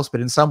everyone else,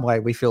 but in some way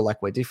we feel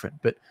like we're different.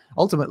 But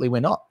ultimately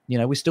we're not.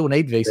 We still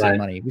need VC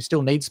money. We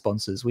still need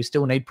sponsors. We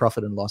still need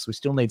profit and loss. We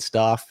still need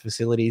staff,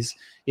 facilities.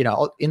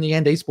 In the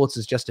end, esports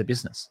is just a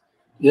business.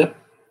 Yep.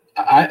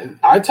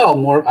 I tell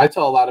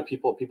a lot of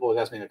people would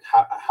ask me, like,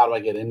 how do I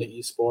get into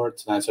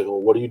esports? And I say,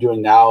 well, what are you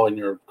doing now in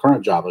your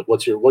current job? Like,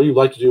 what do you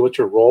like to do? What's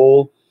your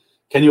role?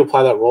 Can you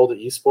apply that role to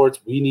esports?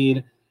 We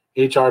need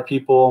HR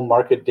people,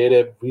 market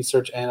data,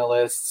 research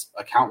analysts,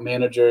 account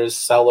managers,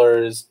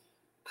 sellers,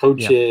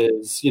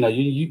 coaches. You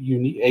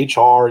need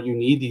HR. You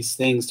need these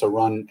things to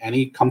run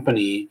any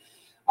company.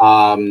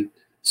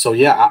 So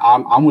yeah,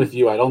 I'm with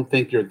you. I don't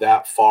think you're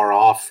that far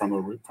off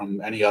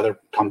from any other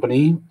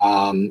company.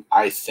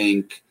 I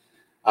think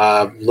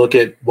look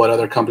at what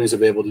other companies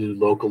have been able to do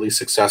locally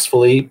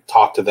successfully.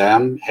 Talk to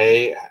them.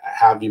 Hey,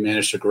 have you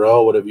managed to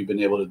grow? What have you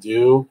been able to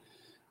do?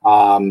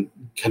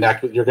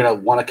 You're going to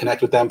want to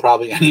connect with them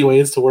probably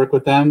anyways to work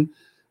with them.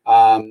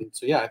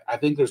 So yeah, I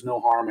think there's no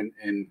harm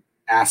in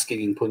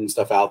asking and putting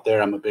stuff out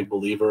there. I'm a big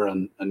believer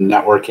in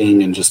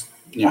networking and just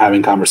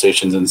having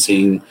conversations and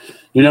seeing.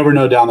 You never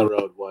know down the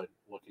road what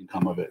can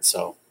come of it.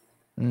 So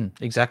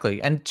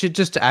exactly. And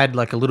just to add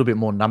like a little bit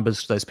more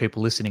numbers to those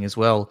people listening as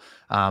well,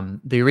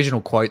 the original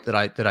quote that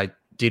I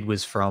did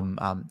was from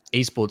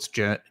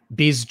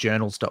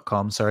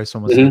bizjournals.com. Sorry,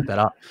 someone looked that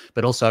up.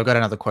 But also I've got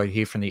another quote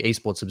here from the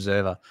Esports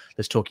Observer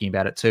that's talking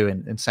about it too,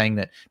 and saying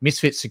that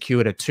Misfits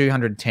secured a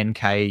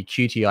 $210K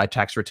QTI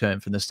tax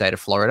return from the state of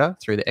Florida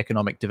through the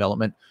Economic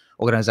Development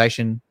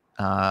Organization,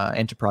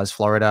 Enterprise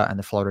Florida, and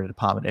the Florida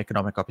Department of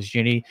Economic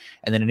Opportunity,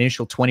 and then an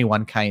initial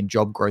 $21K in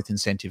job growth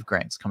incentive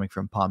grants coming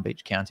from Palm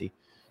Beach County.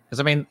 Because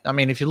I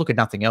mean, if you look at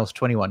nothing else,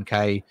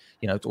 21K,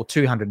 or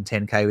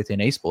 210K within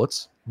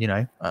esports,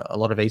 a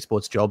lot of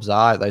esports jobs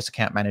are those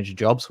account manager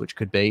jobs, which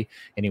could be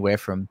anywhere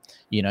from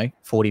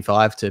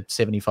 45 to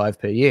 75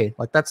 per year.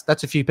 Like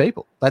that's a few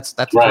people. That's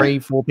right.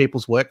 3-4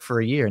 people's work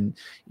for a year. And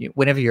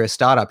whenever you're a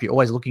startup, you're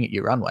always looking at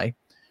your runway.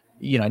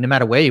 No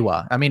matter where you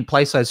are. I mean,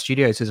 PlaySide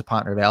Studios is a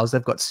partner of ours.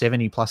 They've got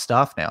 70 plus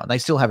staff now, and they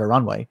still have a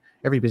runway.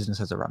 Every business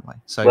has a runway,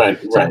 so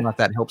something like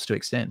that helps to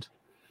extend.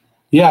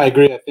 Yeah, I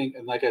agree. I think,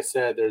 and like I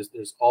said, there's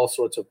all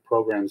sorts of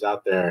programs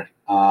out there.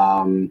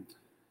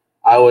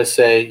 I always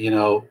say,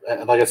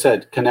 like I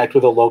said, connect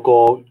with a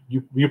local.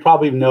 You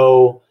probably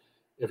know,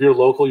 if you're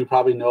local, you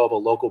probably know of a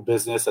local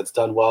business that's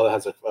done well, that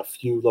has a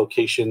few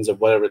locations of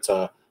whatever it's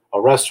a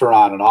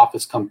restaurant, an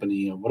office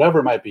company, or whatever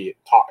it might be.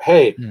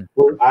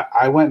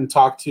 I went and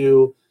talked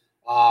to,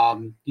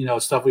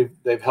 stuff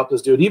they've helped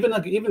us do, and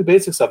even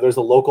basic stuff. There's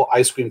a local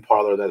ice cream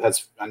parlor that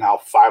has now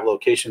 5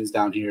 locations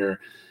down here.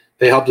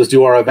 They helped us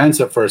do our events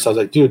at first. I was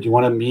like, dude, do you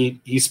want to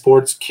meet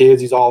esports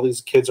kids? All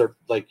these kids are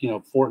like,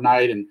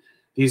 Fortnite and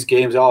these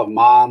games, they all have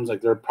moms.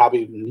 Like, they're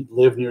probably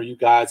live near you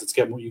guys. Let's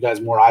get you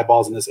guys more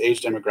eyeballs in this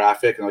age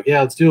demographic. And like,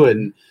 yeah, let's do it.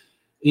 And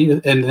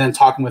then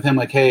talking with him,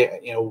 like,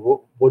 hey,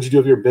 what'd you do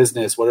with your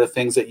business? What are the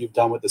things that you've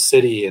done with the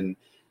city and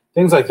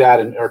things like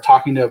that? And or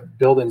talking to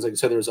buildings, like you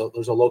said, there's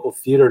a local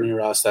theater near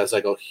us that's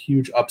like a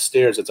huge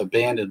upstairs. It's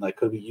abandoned. Like,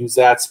 could we use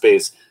that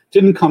space?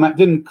 Didn't come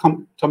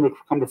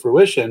to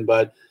fruition,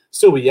 but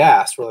still we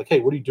asked. We're like,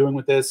 hey, what are you doing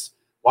with this?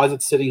 Why is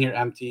it sitting here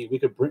empty? We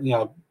could bring,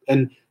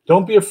 and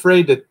don't be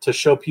afraid to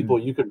show people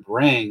you could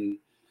bring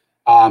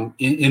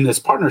in this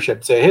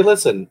partnership. Say, hey,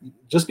 listen,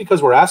 just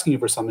because we're asking you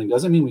for something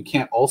doesn't mean we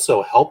can't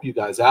also help you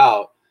guys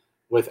out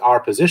with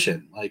our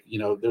position. Like,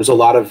 there's a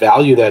lot of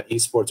value that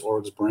esports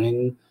orgs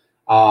bring.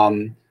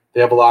 They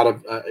have a lot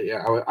of,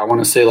 I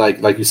want to say,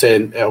 like you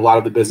say, a lot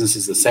of the business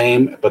is the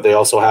same, but they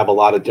also have a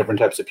lot of different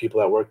types of people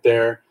that work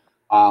there.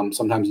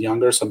 Sometimes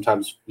younger,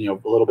 sometimes, a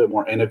little bit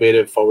more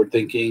innovative, forward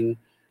thinking.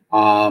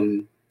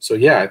 So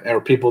yeah, there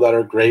are people that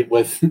are great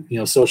with,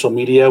 social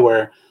media,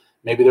 where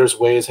maybe there's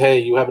ways, hey,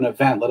 you have an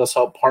event, let us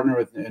help partner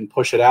with and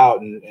push it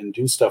out and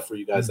do stuff for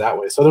you guys that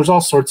way. So there's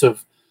all sorts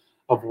of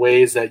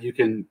ways that you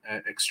can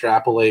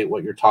extrapolate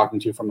what you're talking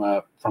to from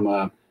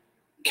a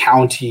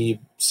county,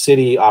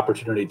 city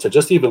opportunity to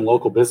just even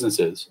local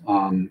businesses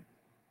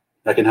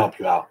that can help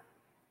you out.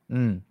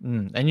 And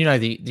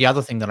the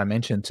other thing that I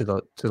mentioned to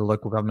the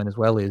local government as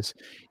well is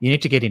you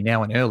need to get in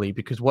now and early,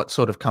 because what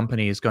sort of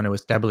company is going to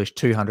establish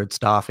 200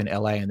 staff in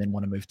LA and then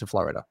want to move to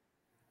Florida?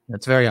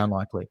 It's very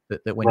unlikely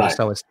that when you're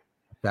so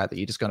that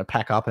you're just going to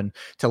pack up and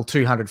tell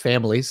 200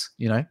 families,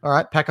 all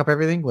right, pack up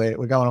everything, we're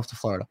going off to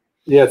Florida.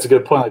 Yeah, it's a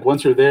good point. Like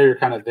once you're there, you're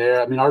kind of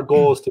there. I mean, our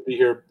goal is to be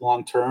here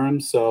long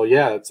term. So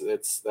yeah,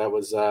 that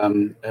was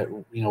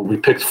we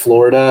picked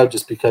Florida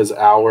just because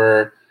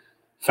our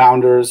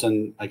founders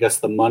and I guess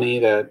the money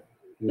that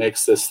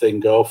makes this thing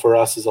go for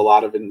us is a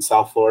lot of it in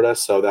South Florida.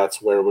 So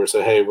that's where we're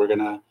saying, hey, we're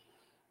gonna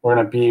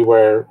be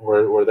where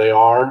they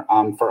are.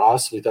 For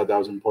us, we thought that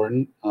was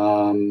important.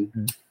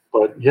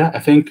 But yeah, I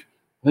think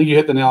you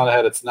hit the nail on the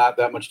head. It's not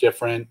that much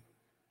different,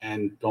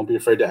 and don't be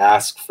afraid to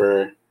ask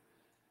for.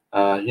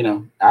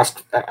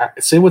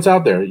 Say what's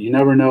out there. You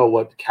never know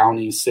what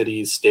counties,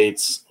 cities,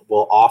 states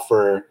will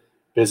offer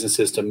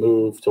businesses to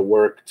move, to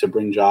work, to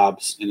bring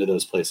jobs into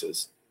those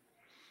places.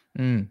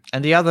 And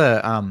the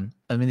other,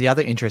 the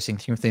other interesting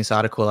thing from this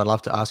article I'd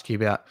love to ask you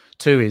about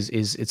too is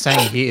it's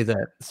saying here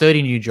that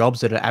 30 new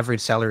jobs at an average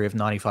salary of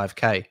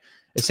 95K.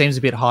 It seems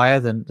a bit higher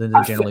than the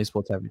general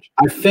esports average.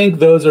 I think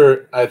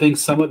luckily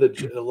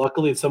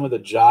some of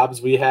the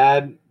jobs we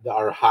had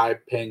are high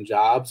paying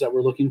jobs that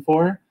we're looking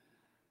for.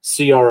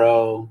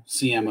 CRO,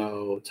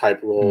 CMO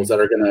type roles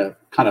that are going to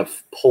kind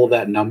of pull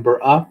that number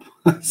up.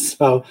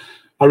 So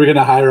are we going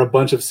to hire a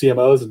bunch of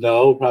CMOs?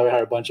 No, we'll probably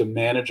hire a bunch of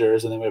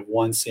managers, and then we have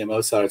one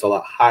CMO salary. It's a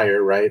lot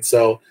higher, right?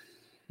 So,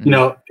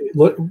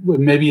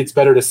 maybe it's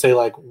better to say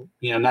like,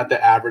 not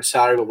the average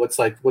salary, but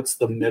what's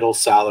the middle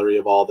salary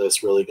of all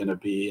this really going to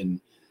be? And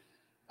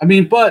I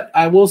mean, but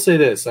I will say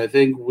this, I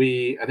think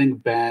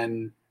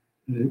Ben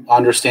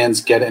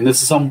understands, and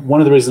this is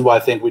one of the reasons why I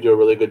think we do a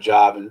really good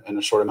job in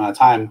a short amount of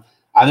time.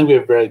 I think we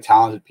have very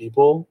talented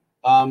people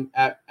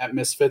at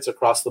Misfits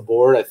across the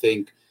board. I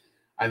think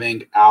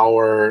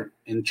our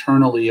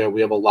internally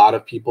we have a lot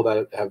of people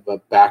that have a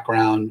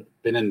background,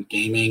 been in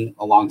gaming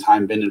a long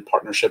time, been in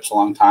partnerships a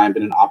long time,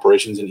 been in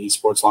operations in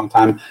esports a long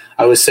time.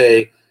 I would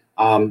say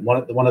one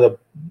of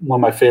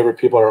my favorite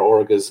people at our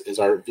org is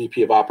our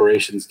VP of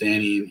operations,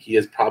 Danny, and he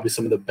has probably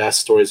some of the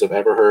best stories I've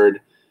ever heard.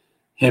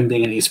 Him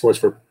being in esports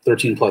for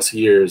 13 plus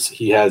years,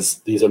 he has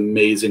these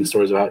amazing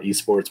stories about how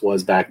esports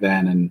was back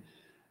then. And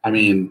I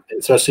mean,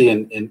 especially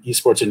in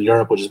esports in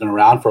Europe, which has been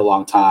around for a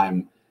long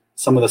time,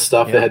 some of the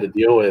stuff they had to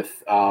deal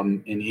with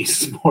in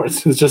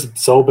esports is just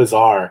so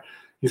bizarre.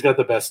 He's got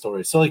the best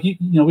stories. So like, we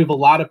have a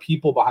lot of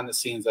people behind the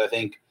scenes that I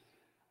think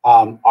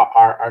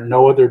are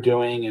know what they're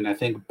doing. And I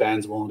think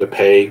Ben's willing to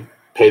pay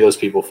those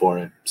people for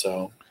it.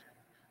 So.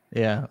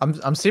 Yeah,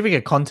 I'm seeing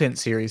a content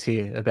series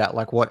here about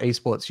like what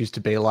esports used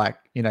to be like,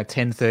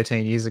 10,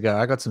 13 years ago.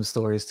 I got some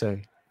stories too.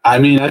 I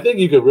mean, I think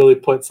you could really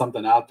put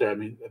something out there. I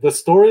mean, the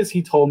stories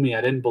he told me,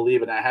 I didn't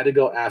believe it. I had to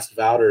go ask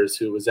Wouters,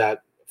 who was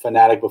at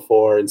Fnatic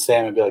before, and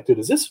Sam, and be like, dude,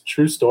 is this a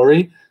true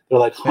story? They're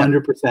like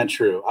 100%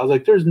 true. I was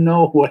like, there's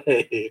no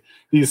way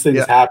these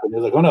things happen. They're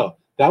like, oh no,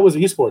 that was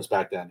esports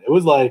back then. It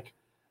was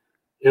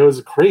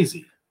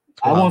crazy.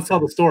 I won't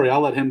tell the story.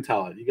 I'll let him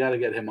tell it. You got to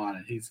get him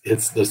on it.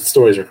 The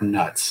stories are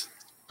nuts.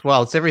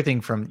 Well, it's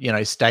everything from,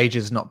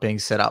 stages not being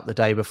set up the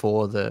day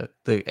before the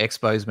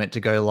expo's meant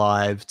to go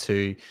live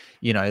to,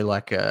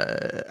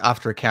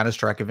 after a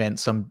Counter-Strike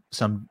event, some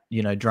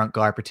drunk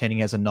guy pretending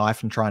he has a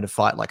knife and trying to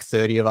fight like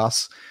 30 of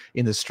us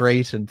in the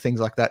street and things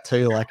like that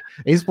too. Like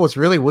esports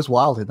really was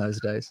wild in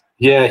those days.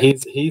 Yeah,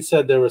 he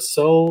said there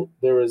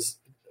was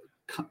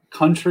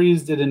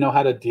countries didn't know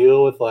how to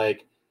deal with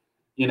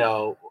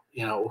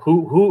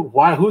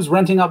who's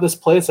renting out this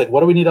place? Like,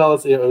 what do we need all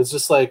this? It was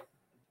just like,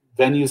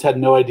 venues had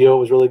no idea what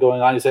was really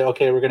going on. You say,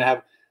 okay, we're going to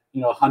have,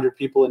 100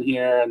 people in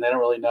here, and they don't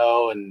really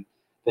know. And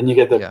then you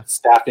get the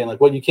staff being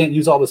like, well, you can't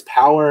use all this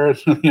power.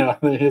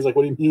 He's like,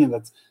 what do you mean?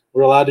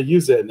 We're allowed to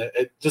use it. And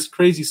it just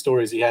crazy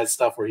stories. He has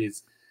stuff where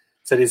he's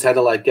said he's had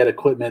to like get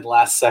equipment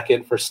last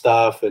second for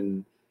stuff.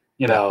 And,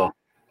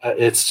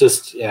 it's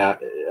just,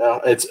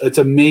 it's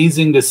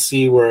amazing to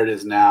see where it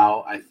is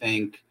now. I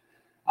think,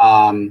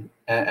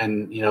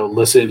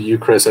 listening to you,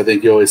 Chris, I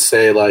think you always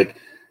say like,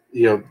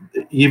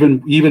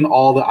 even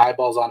all the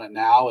eyeballs on it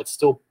now, it's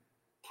still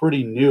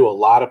pretty new. A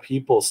lot of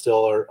people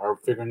still are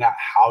figuring out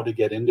how to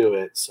get into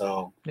it.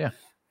 So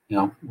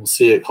we'll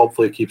see it.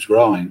 Hopefully it keeps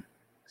growing.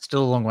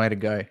 Still a long way to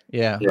go.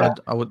 Yeah.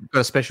 I got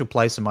a special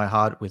place in my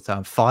heart with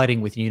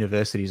fighting with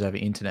universities over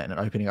internet and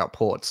opening up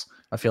ports.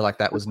 I feel like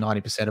that was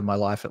 90% of my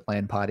life at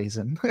LAN parties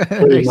and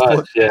pretty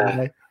much,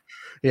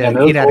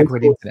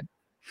 inadequate internet.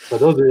 But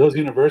those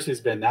universities,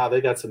 Ben, now they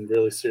got some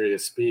really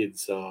serious speed.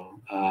 So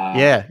but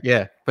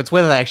it's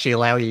whether they actually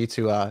allow you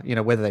to,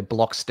 whether they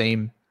block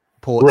Steam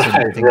ports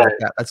and things like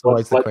that. That's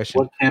always the question.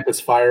 What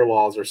campus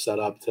firewalls are set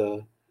up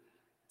to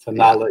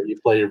not let you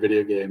play your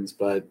video games?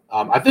 But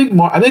I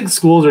think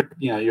schools are,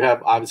 you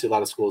have obviously a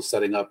lot of schools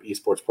setting up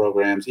esports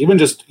programs, even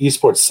just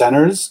esports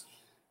centers.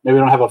 Maybe they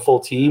don't have a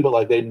full team, but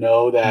like they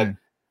know that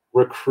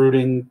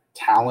recruiting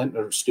talent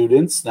or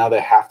students, now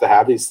they have to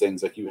have these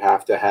things. Like you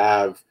have to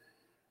have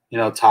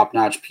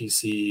top-notch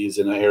PCs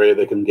in an area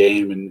they can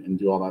game and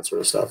do all that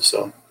sort of stuff.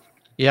 So,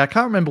 yeah, I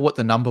can't remember what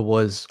the number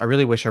was. I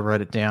really wish I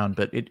wrote it down,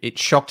 but it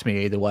shocked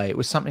me either way. It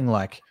was something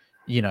like,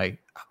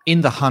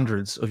 in the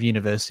hundreds of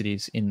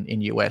universities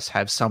in US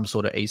have some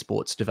sort of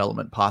esports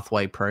development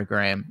pathway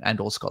program and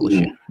or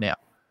scholarship now.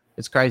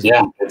 It's crazy.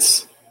 Yeah,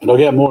 it'll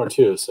get more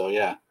too. So,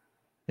 yeah.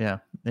 Yeah,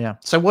 Yeah.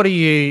 So what are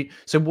you,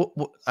 so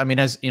what, I mean,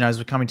 as you know, as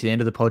we're coming to the end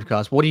of the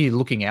podcast, what are you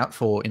looking out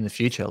for in the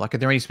future? Like, are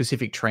there any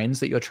specific trends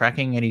that you're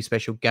tracking? Any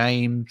special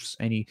games,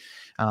 any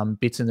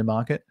bits in the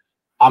market?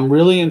 I'm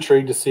really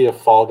intrigued to see if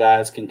Fall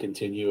Guys can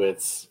continue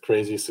its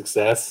crazy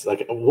success.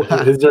 Like,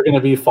 is there going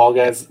to be Fall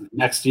Guys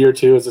next year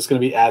too? Is this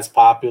going to be as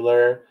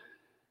popular?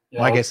 You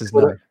My know, guess is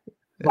no.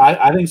 Yeah.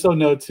 I think so,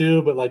 no,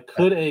 too. But like,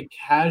 could a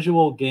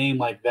casual game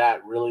like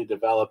that really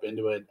develop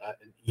into an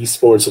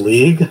esports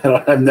league?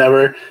 I've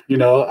never, I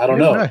don't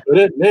know. Could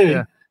it? Maybe.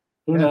 Yeah.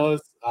 Who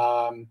knows?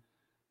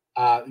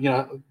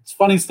 It's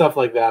funny stuff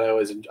like that. I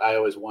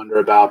always wonder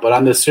about. But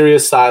on the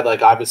serious side,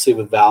 like obviously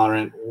with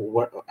Valorant,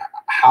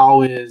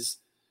 how is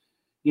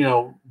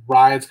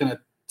Riot's going to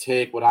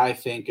take what I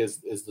think is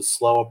the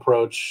slow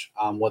approach,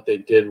 what they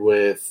did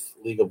with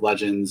League of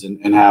Legends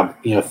and have,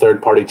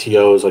 third-party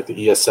TOs like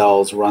the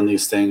ESLs run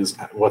these things.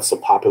 What's the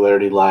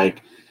popularity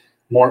like?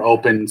 More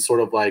open, sort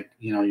of like,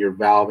 your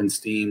Valve and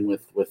Steam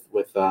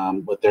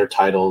with their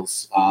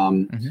titles.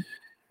 And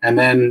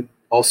then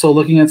also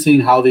looking at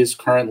seeing how these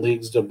current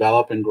leagues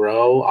develop and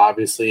grow.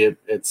 Obviously, I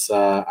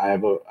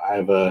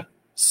have a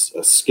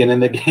skin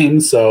in the game,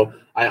 so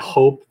I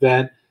hope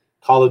that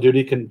Call of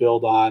Duty can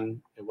build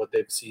on what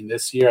they've seen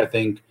this year. I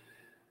think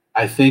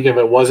if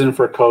it wasn't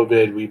for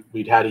COVID,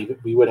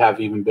 we would have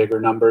even bigger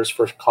numbers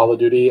for Call of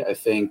Duty. I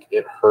think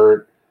it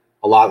hurt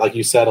a lot. Like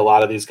you said, a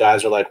lot of these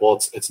guys are like,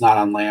 well, it's not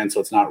on land, so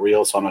it's not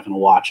real, so I'm not going to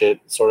watch it,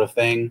 sort of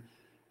thing.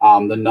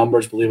 The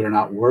numbers, believe it or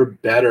not, were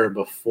better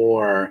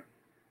before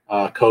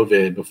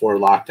COVID, before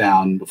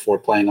lockdown, before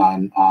playing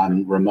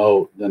on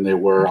remote than they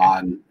were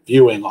on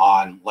viewing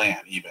on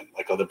land, even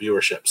like the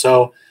viewership.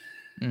 So.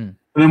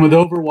 And then with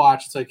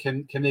Overwatch, it's like,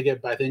 can they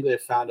get? I think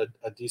they've found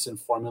a decent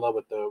formula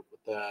with the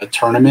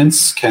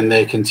tournaments. Can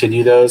they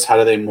continue those? How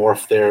do they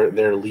morph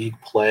their league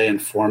play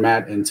and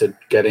format into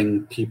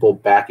getting people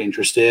back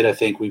interested? I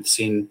think we've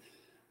seen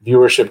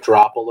viewership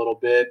drop a little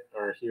bit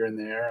or here and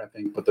there. I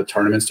think, but the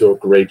tournaments do a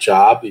great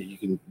job. You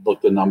can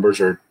look; the numbers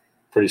are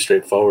pretty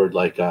straightforward.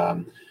 Like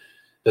the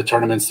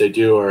tournaments they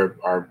do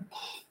are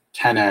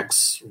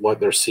 10x what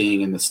they're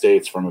seeing in the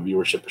States from a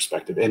viewership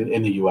perspective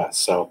in the US.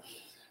 So.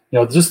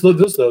 Just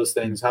those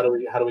things. How do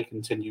we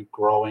continue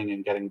growing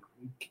and getting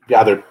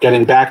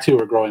back to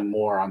or growing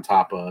more on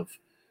top of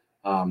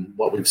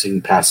what we've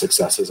seen past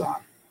successes on?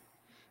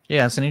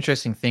 Yeah, it's an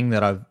interesting thing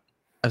that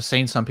I've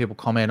seen some people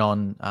comment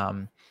on.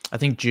 I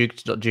think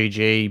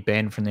Duke.gg,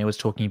 Ben from there was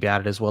talking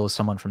about it, as well as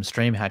someone from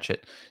Stream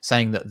Hatchet,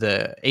 saying that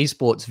the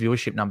esports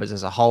viewership numbers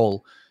as a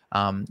whole,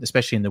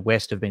 especially in the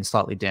West, have been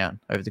slightly down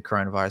over the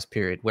coronavirus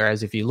period.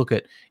 Whereas if you look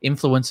at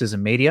influencers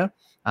and media,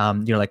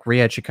 like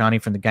Riyad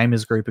Shikani from the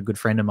Gamers Group, a good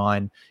friend of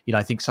mine,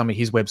 I think some of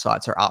his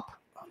websites are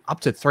up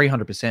to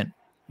 300%.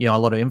 A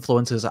lot of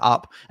influencers are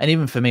up. And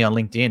even for me on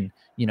LinkedIn,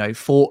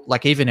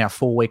 even our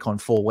 4 week on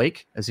 4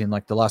 week, as in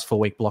like the last 4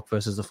 week block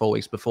versus the 4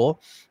 weeks before,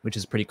 which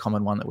is a pretty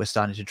common one that we're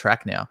starting to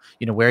track now,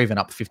 we're even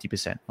up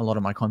 50%. A lot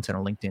of my content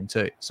on LinkedIn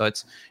too. So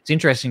it's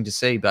interesting to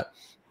see,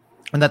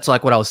 and that's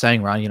like what I was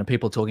saying, Ryan.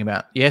 People talking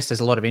about, yes, there's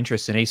a lot of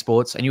interest in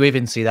esports, and you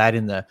even see that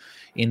in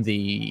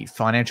the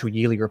financial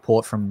yearly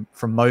report from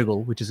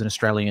Mogul, which is an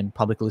Australian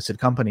public listed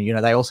company.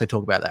 They also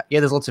talk about that. Yeah,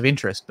 there's lots of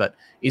interest, but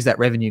is that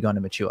revenue going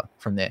to mature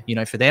from there?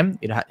 For them,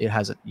 it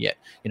hasn't yet.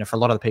 For a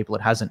lot of the people,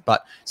 it hasn't.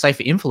 But say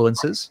for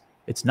influencers,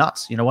 it's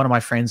nuts. One of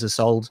my friends has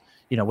sold.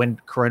 When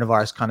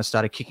coronavirus kind of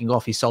started kicking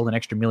off, he sold an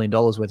extra $1 million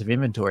worth of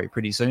inventory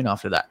pretty soon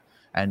after that.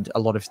 And a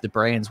lot of the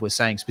brands were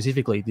saying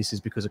specifically this is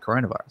because of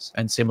coronavirus.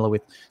 And similar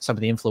with some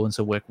of the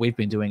influencer work we've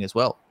been doing as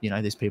well.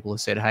 There's people who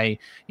said, hey,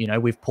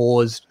 we've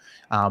paused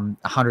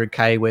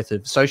 100K worth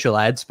of social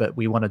ads, but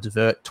we want to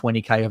divert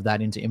 20K of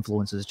that into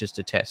influencers just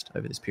to test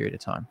over this period of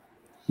time.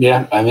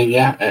 Yeah, I think,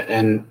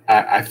 and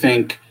I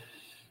think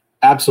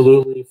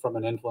absolutely from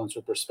an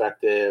influencer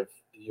perspective,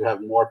 you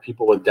have more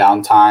people with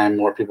downtime,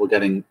 more people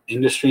getting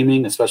into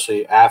streaming,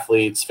 especially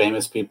athletes,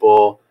 famous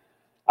people,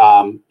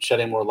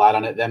 shedding more light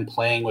on it, then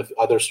playing with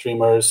other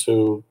streamers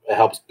who it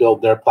helps build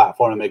their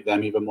platform and make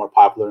them even more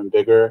popular and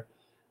bigger.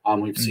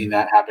 We've seen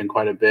that happen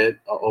quite a bit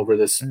over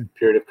this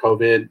period of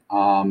COVID.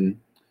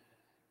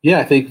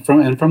 I think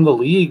from the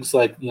leagues,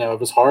 it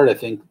was hard. I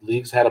think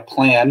leagues had a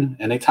plan.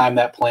 Anytime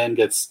that plan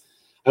gets,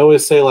 I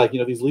always say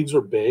these leagues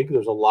are big.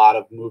 There's a lot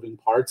of moving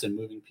parts and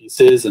moving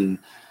pieces and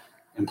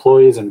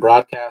employees and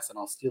broadcasts. And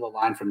I'll steal a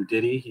line from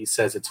Diddy. He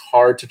says it's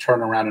hard to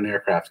turn around an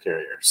aircraft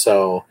carrier.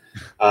 So,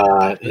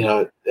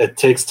 it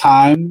takes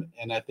time.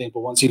 And I think,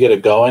 but once you get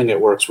it going,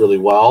 it works really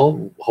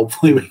well.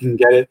 Hopefully we can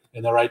get it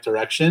in the right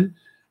direction.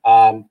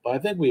 But I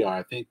think we are.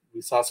 I think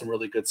we saw some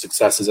really good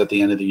successes at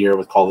the end of the year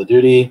with Call of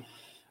Duty.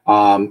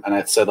 And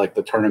I said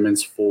the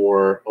tournaments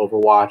for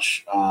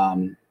Overwatch,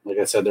 like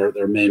I said,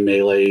 their main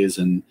melees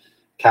and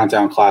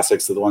Countdown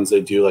Classics are the ones they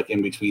do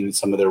in between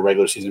some of their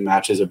regular season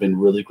matches have been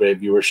really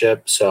great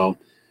viewership. So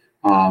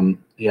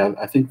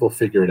I think we'll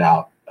figure it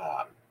out.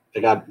 They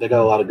got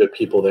a lot of good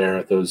people there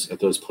at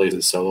those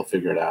places, so they'll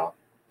figure it out.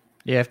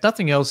 Yeah, if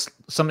nothing else,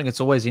 something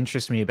that's always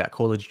interested me about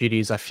Call of Duty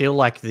is I feel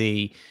like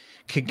the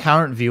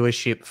concurrent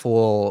viewership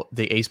for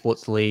the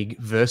esports league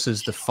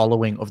versus the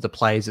following of the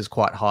players is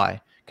quite high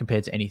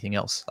compared to anything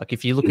else. Like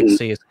if you look at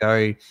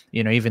CSGO,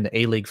 even the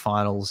E-League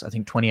finals, I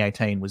think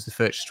 2018 was the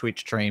first Twitch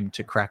stream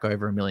to crack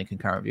over 1 million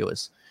concurrent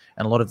viewers.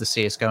 And a lot of the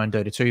CSGO and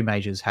Dota 2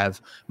 majors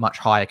have much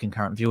higher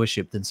concurrent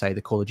viewership than, say,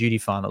 the Call of Duty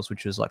finals,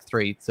 which was like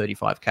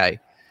 35K.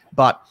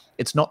 But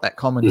it's not that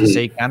common to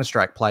see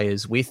Counter-Strike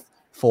players with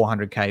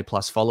 400K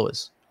plus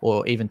followers,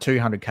 or even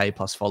 200K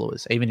plus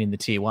followers, even in the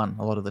tier 1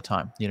 a lot of the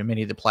time.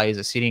 Many of the players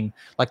are sitting,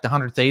 like the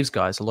 100 Thieves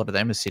guys, a lot of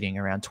them are sitting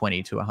around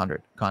 20 to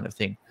 100 kind of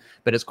thing.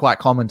 But it's quite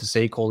common to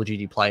see Call of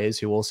Duty players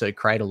who also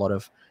create a lot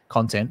of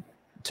content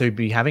to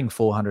be having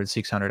 400,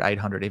 600,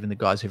 800, even the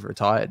guys who've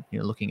retired,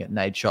 looking at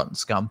Nadeshot and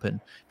Scump and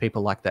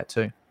people like that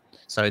too.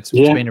 So it's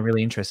been a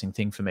really interesting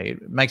thing for me.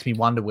 It makes me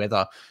wonder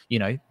whether,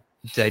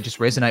 they just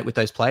resonate with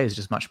those players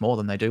just much more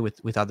than they do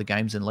with other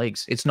games and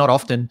leagues. It's not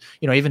often,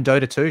 even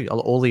Dota 2,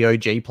 all the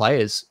OG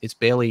players,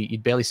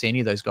 you'd barely see any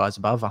of those guys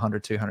above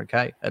 100,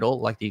 200K at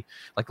all. Like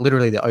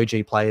literally the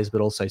OG players,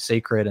 but also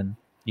Secret and,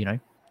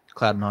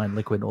 Cloud9,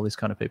 Liquid, all these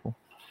kind of people.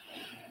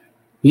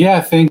 Yeah,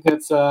 I think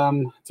it's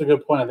a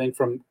good point. I think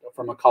from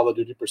a Call of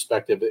Duty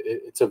perspective,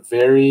 it's a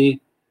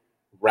very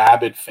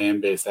rabid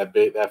fan base.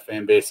 That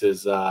fan base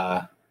is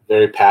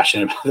very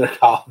passionate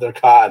about their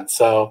COD.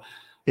 So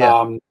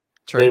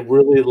they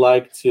really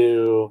like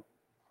to,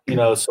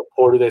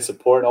 support who they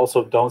support, and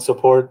also don't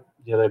support.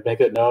 They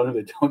make it known who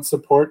they don't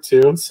support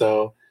too.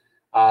 So,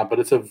 but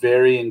it's a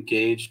very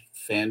engaged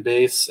fan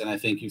base, and I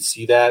think you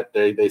see that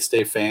they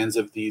stay fans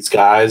of these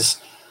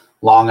guys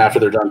long after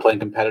they're done playing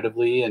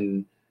competitively,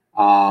 and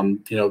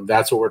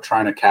that's what we're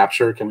trying to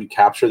capture. Can we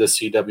capture the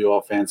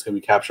CWL fans? Can we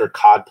capture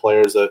COD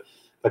players? The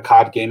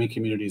COD gaming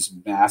community is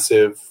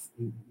massive,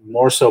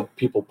 more so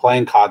people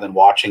playing COD than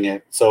watching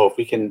it. So if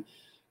we can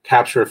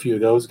capture a few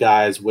of those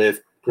guys with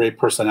great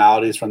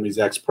personalities from these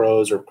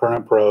ex-pros or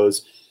current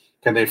pros,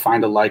 can they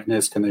find a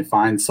likeness? Can they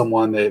find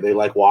someone they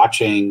like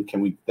watching?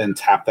 Can we then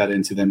tap that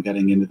into them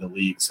getting into the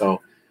league?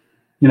 So,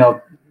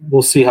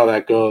 we'll see how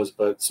that goes.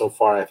 But so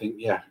far, I think,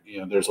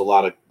 there's a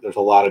lot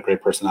of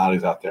great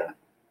personalities out there.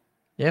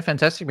 Yeah,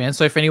 fantastic, man.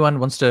 So if anyone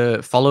wants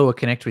to follow or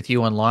connect with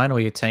you online or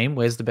your team,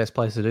 where's the best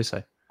place to do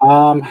so?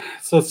 So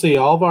let's see,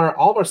 all of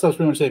our stuff's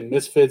pretty much say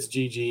Misfits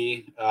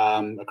GG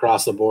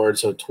across the board.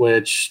 So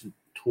Twitch,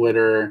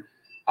 Twitter,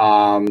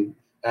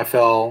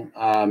 FL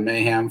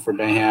Mayhem for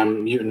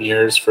Mayhem,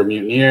 Mutineers for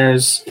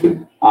Mutineers.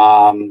 So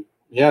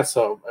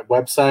a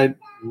website,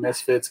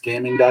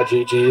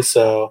 misfitsgaming.gg.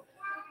 So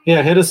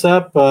hit us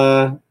up.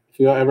 If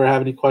you ever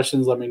have any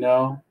questions, let me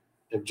know.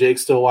 If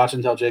Jake's still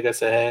watching, tell Jake I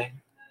say hey.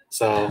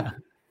 So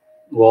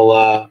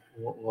we're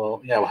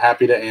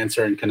happy to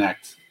answer and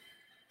connect.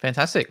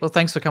 Fantastic. Well,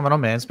 thanks for coming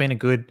on, man. It's been a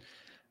good,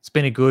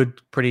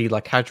 pretty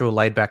like casual,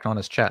 laid back,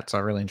 honest chat. So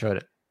I really enjoyed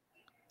it.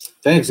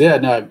 Thanks. Yeah,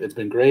 no, it's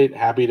been great.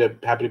 Happy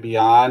to be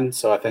on.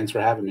 So thanks for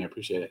having me. I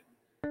appreciate it.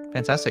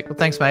 Fantastic. Well,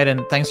 thanks, mate.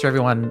 And thanks to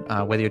everyone,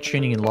 whether you're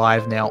tuning in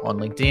live now on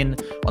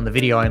LinkedIn, on the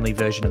video-only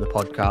version of the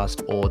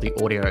podcast, or the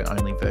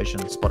audio-only version,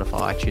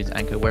 Spotify, iTunes,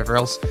 Anchor, wherever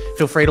else.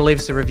 Feel free to leave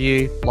us a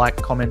review, like,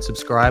 comment,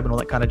 subscribe, and all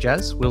that kind of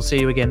jazz. We'll see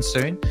you again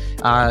soon.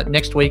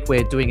 Next week,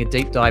 we're doing a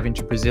deep dive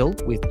into Brazil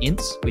with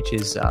INTZ, which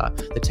is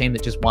the team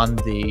that just won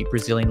the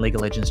Brazilian League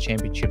of Legends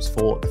Championships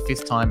for the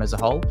 5th time as a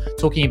whole,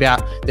 talking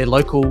about their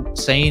local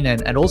scene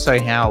and also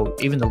how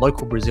even the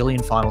local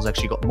Brazilian finals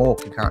actually got more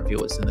concurrent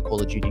viewers than the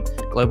Call of Duty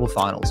Global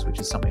Finals, which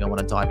is something I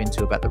want to dive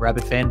into about the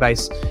rabid fan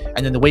base.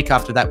 And then the week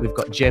after that, we've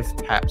got Jeff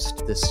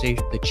Hapst,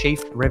 the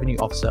Chief Revenue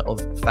Officer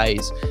of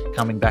FaZe,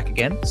 coming back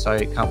again. So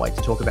can't wait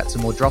to talk about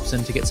some more drops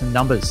and to get some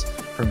numbers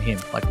from him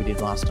like we did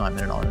last time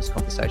in an honest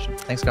conversation.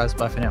 Thanks, guys.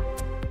 Bye for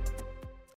now.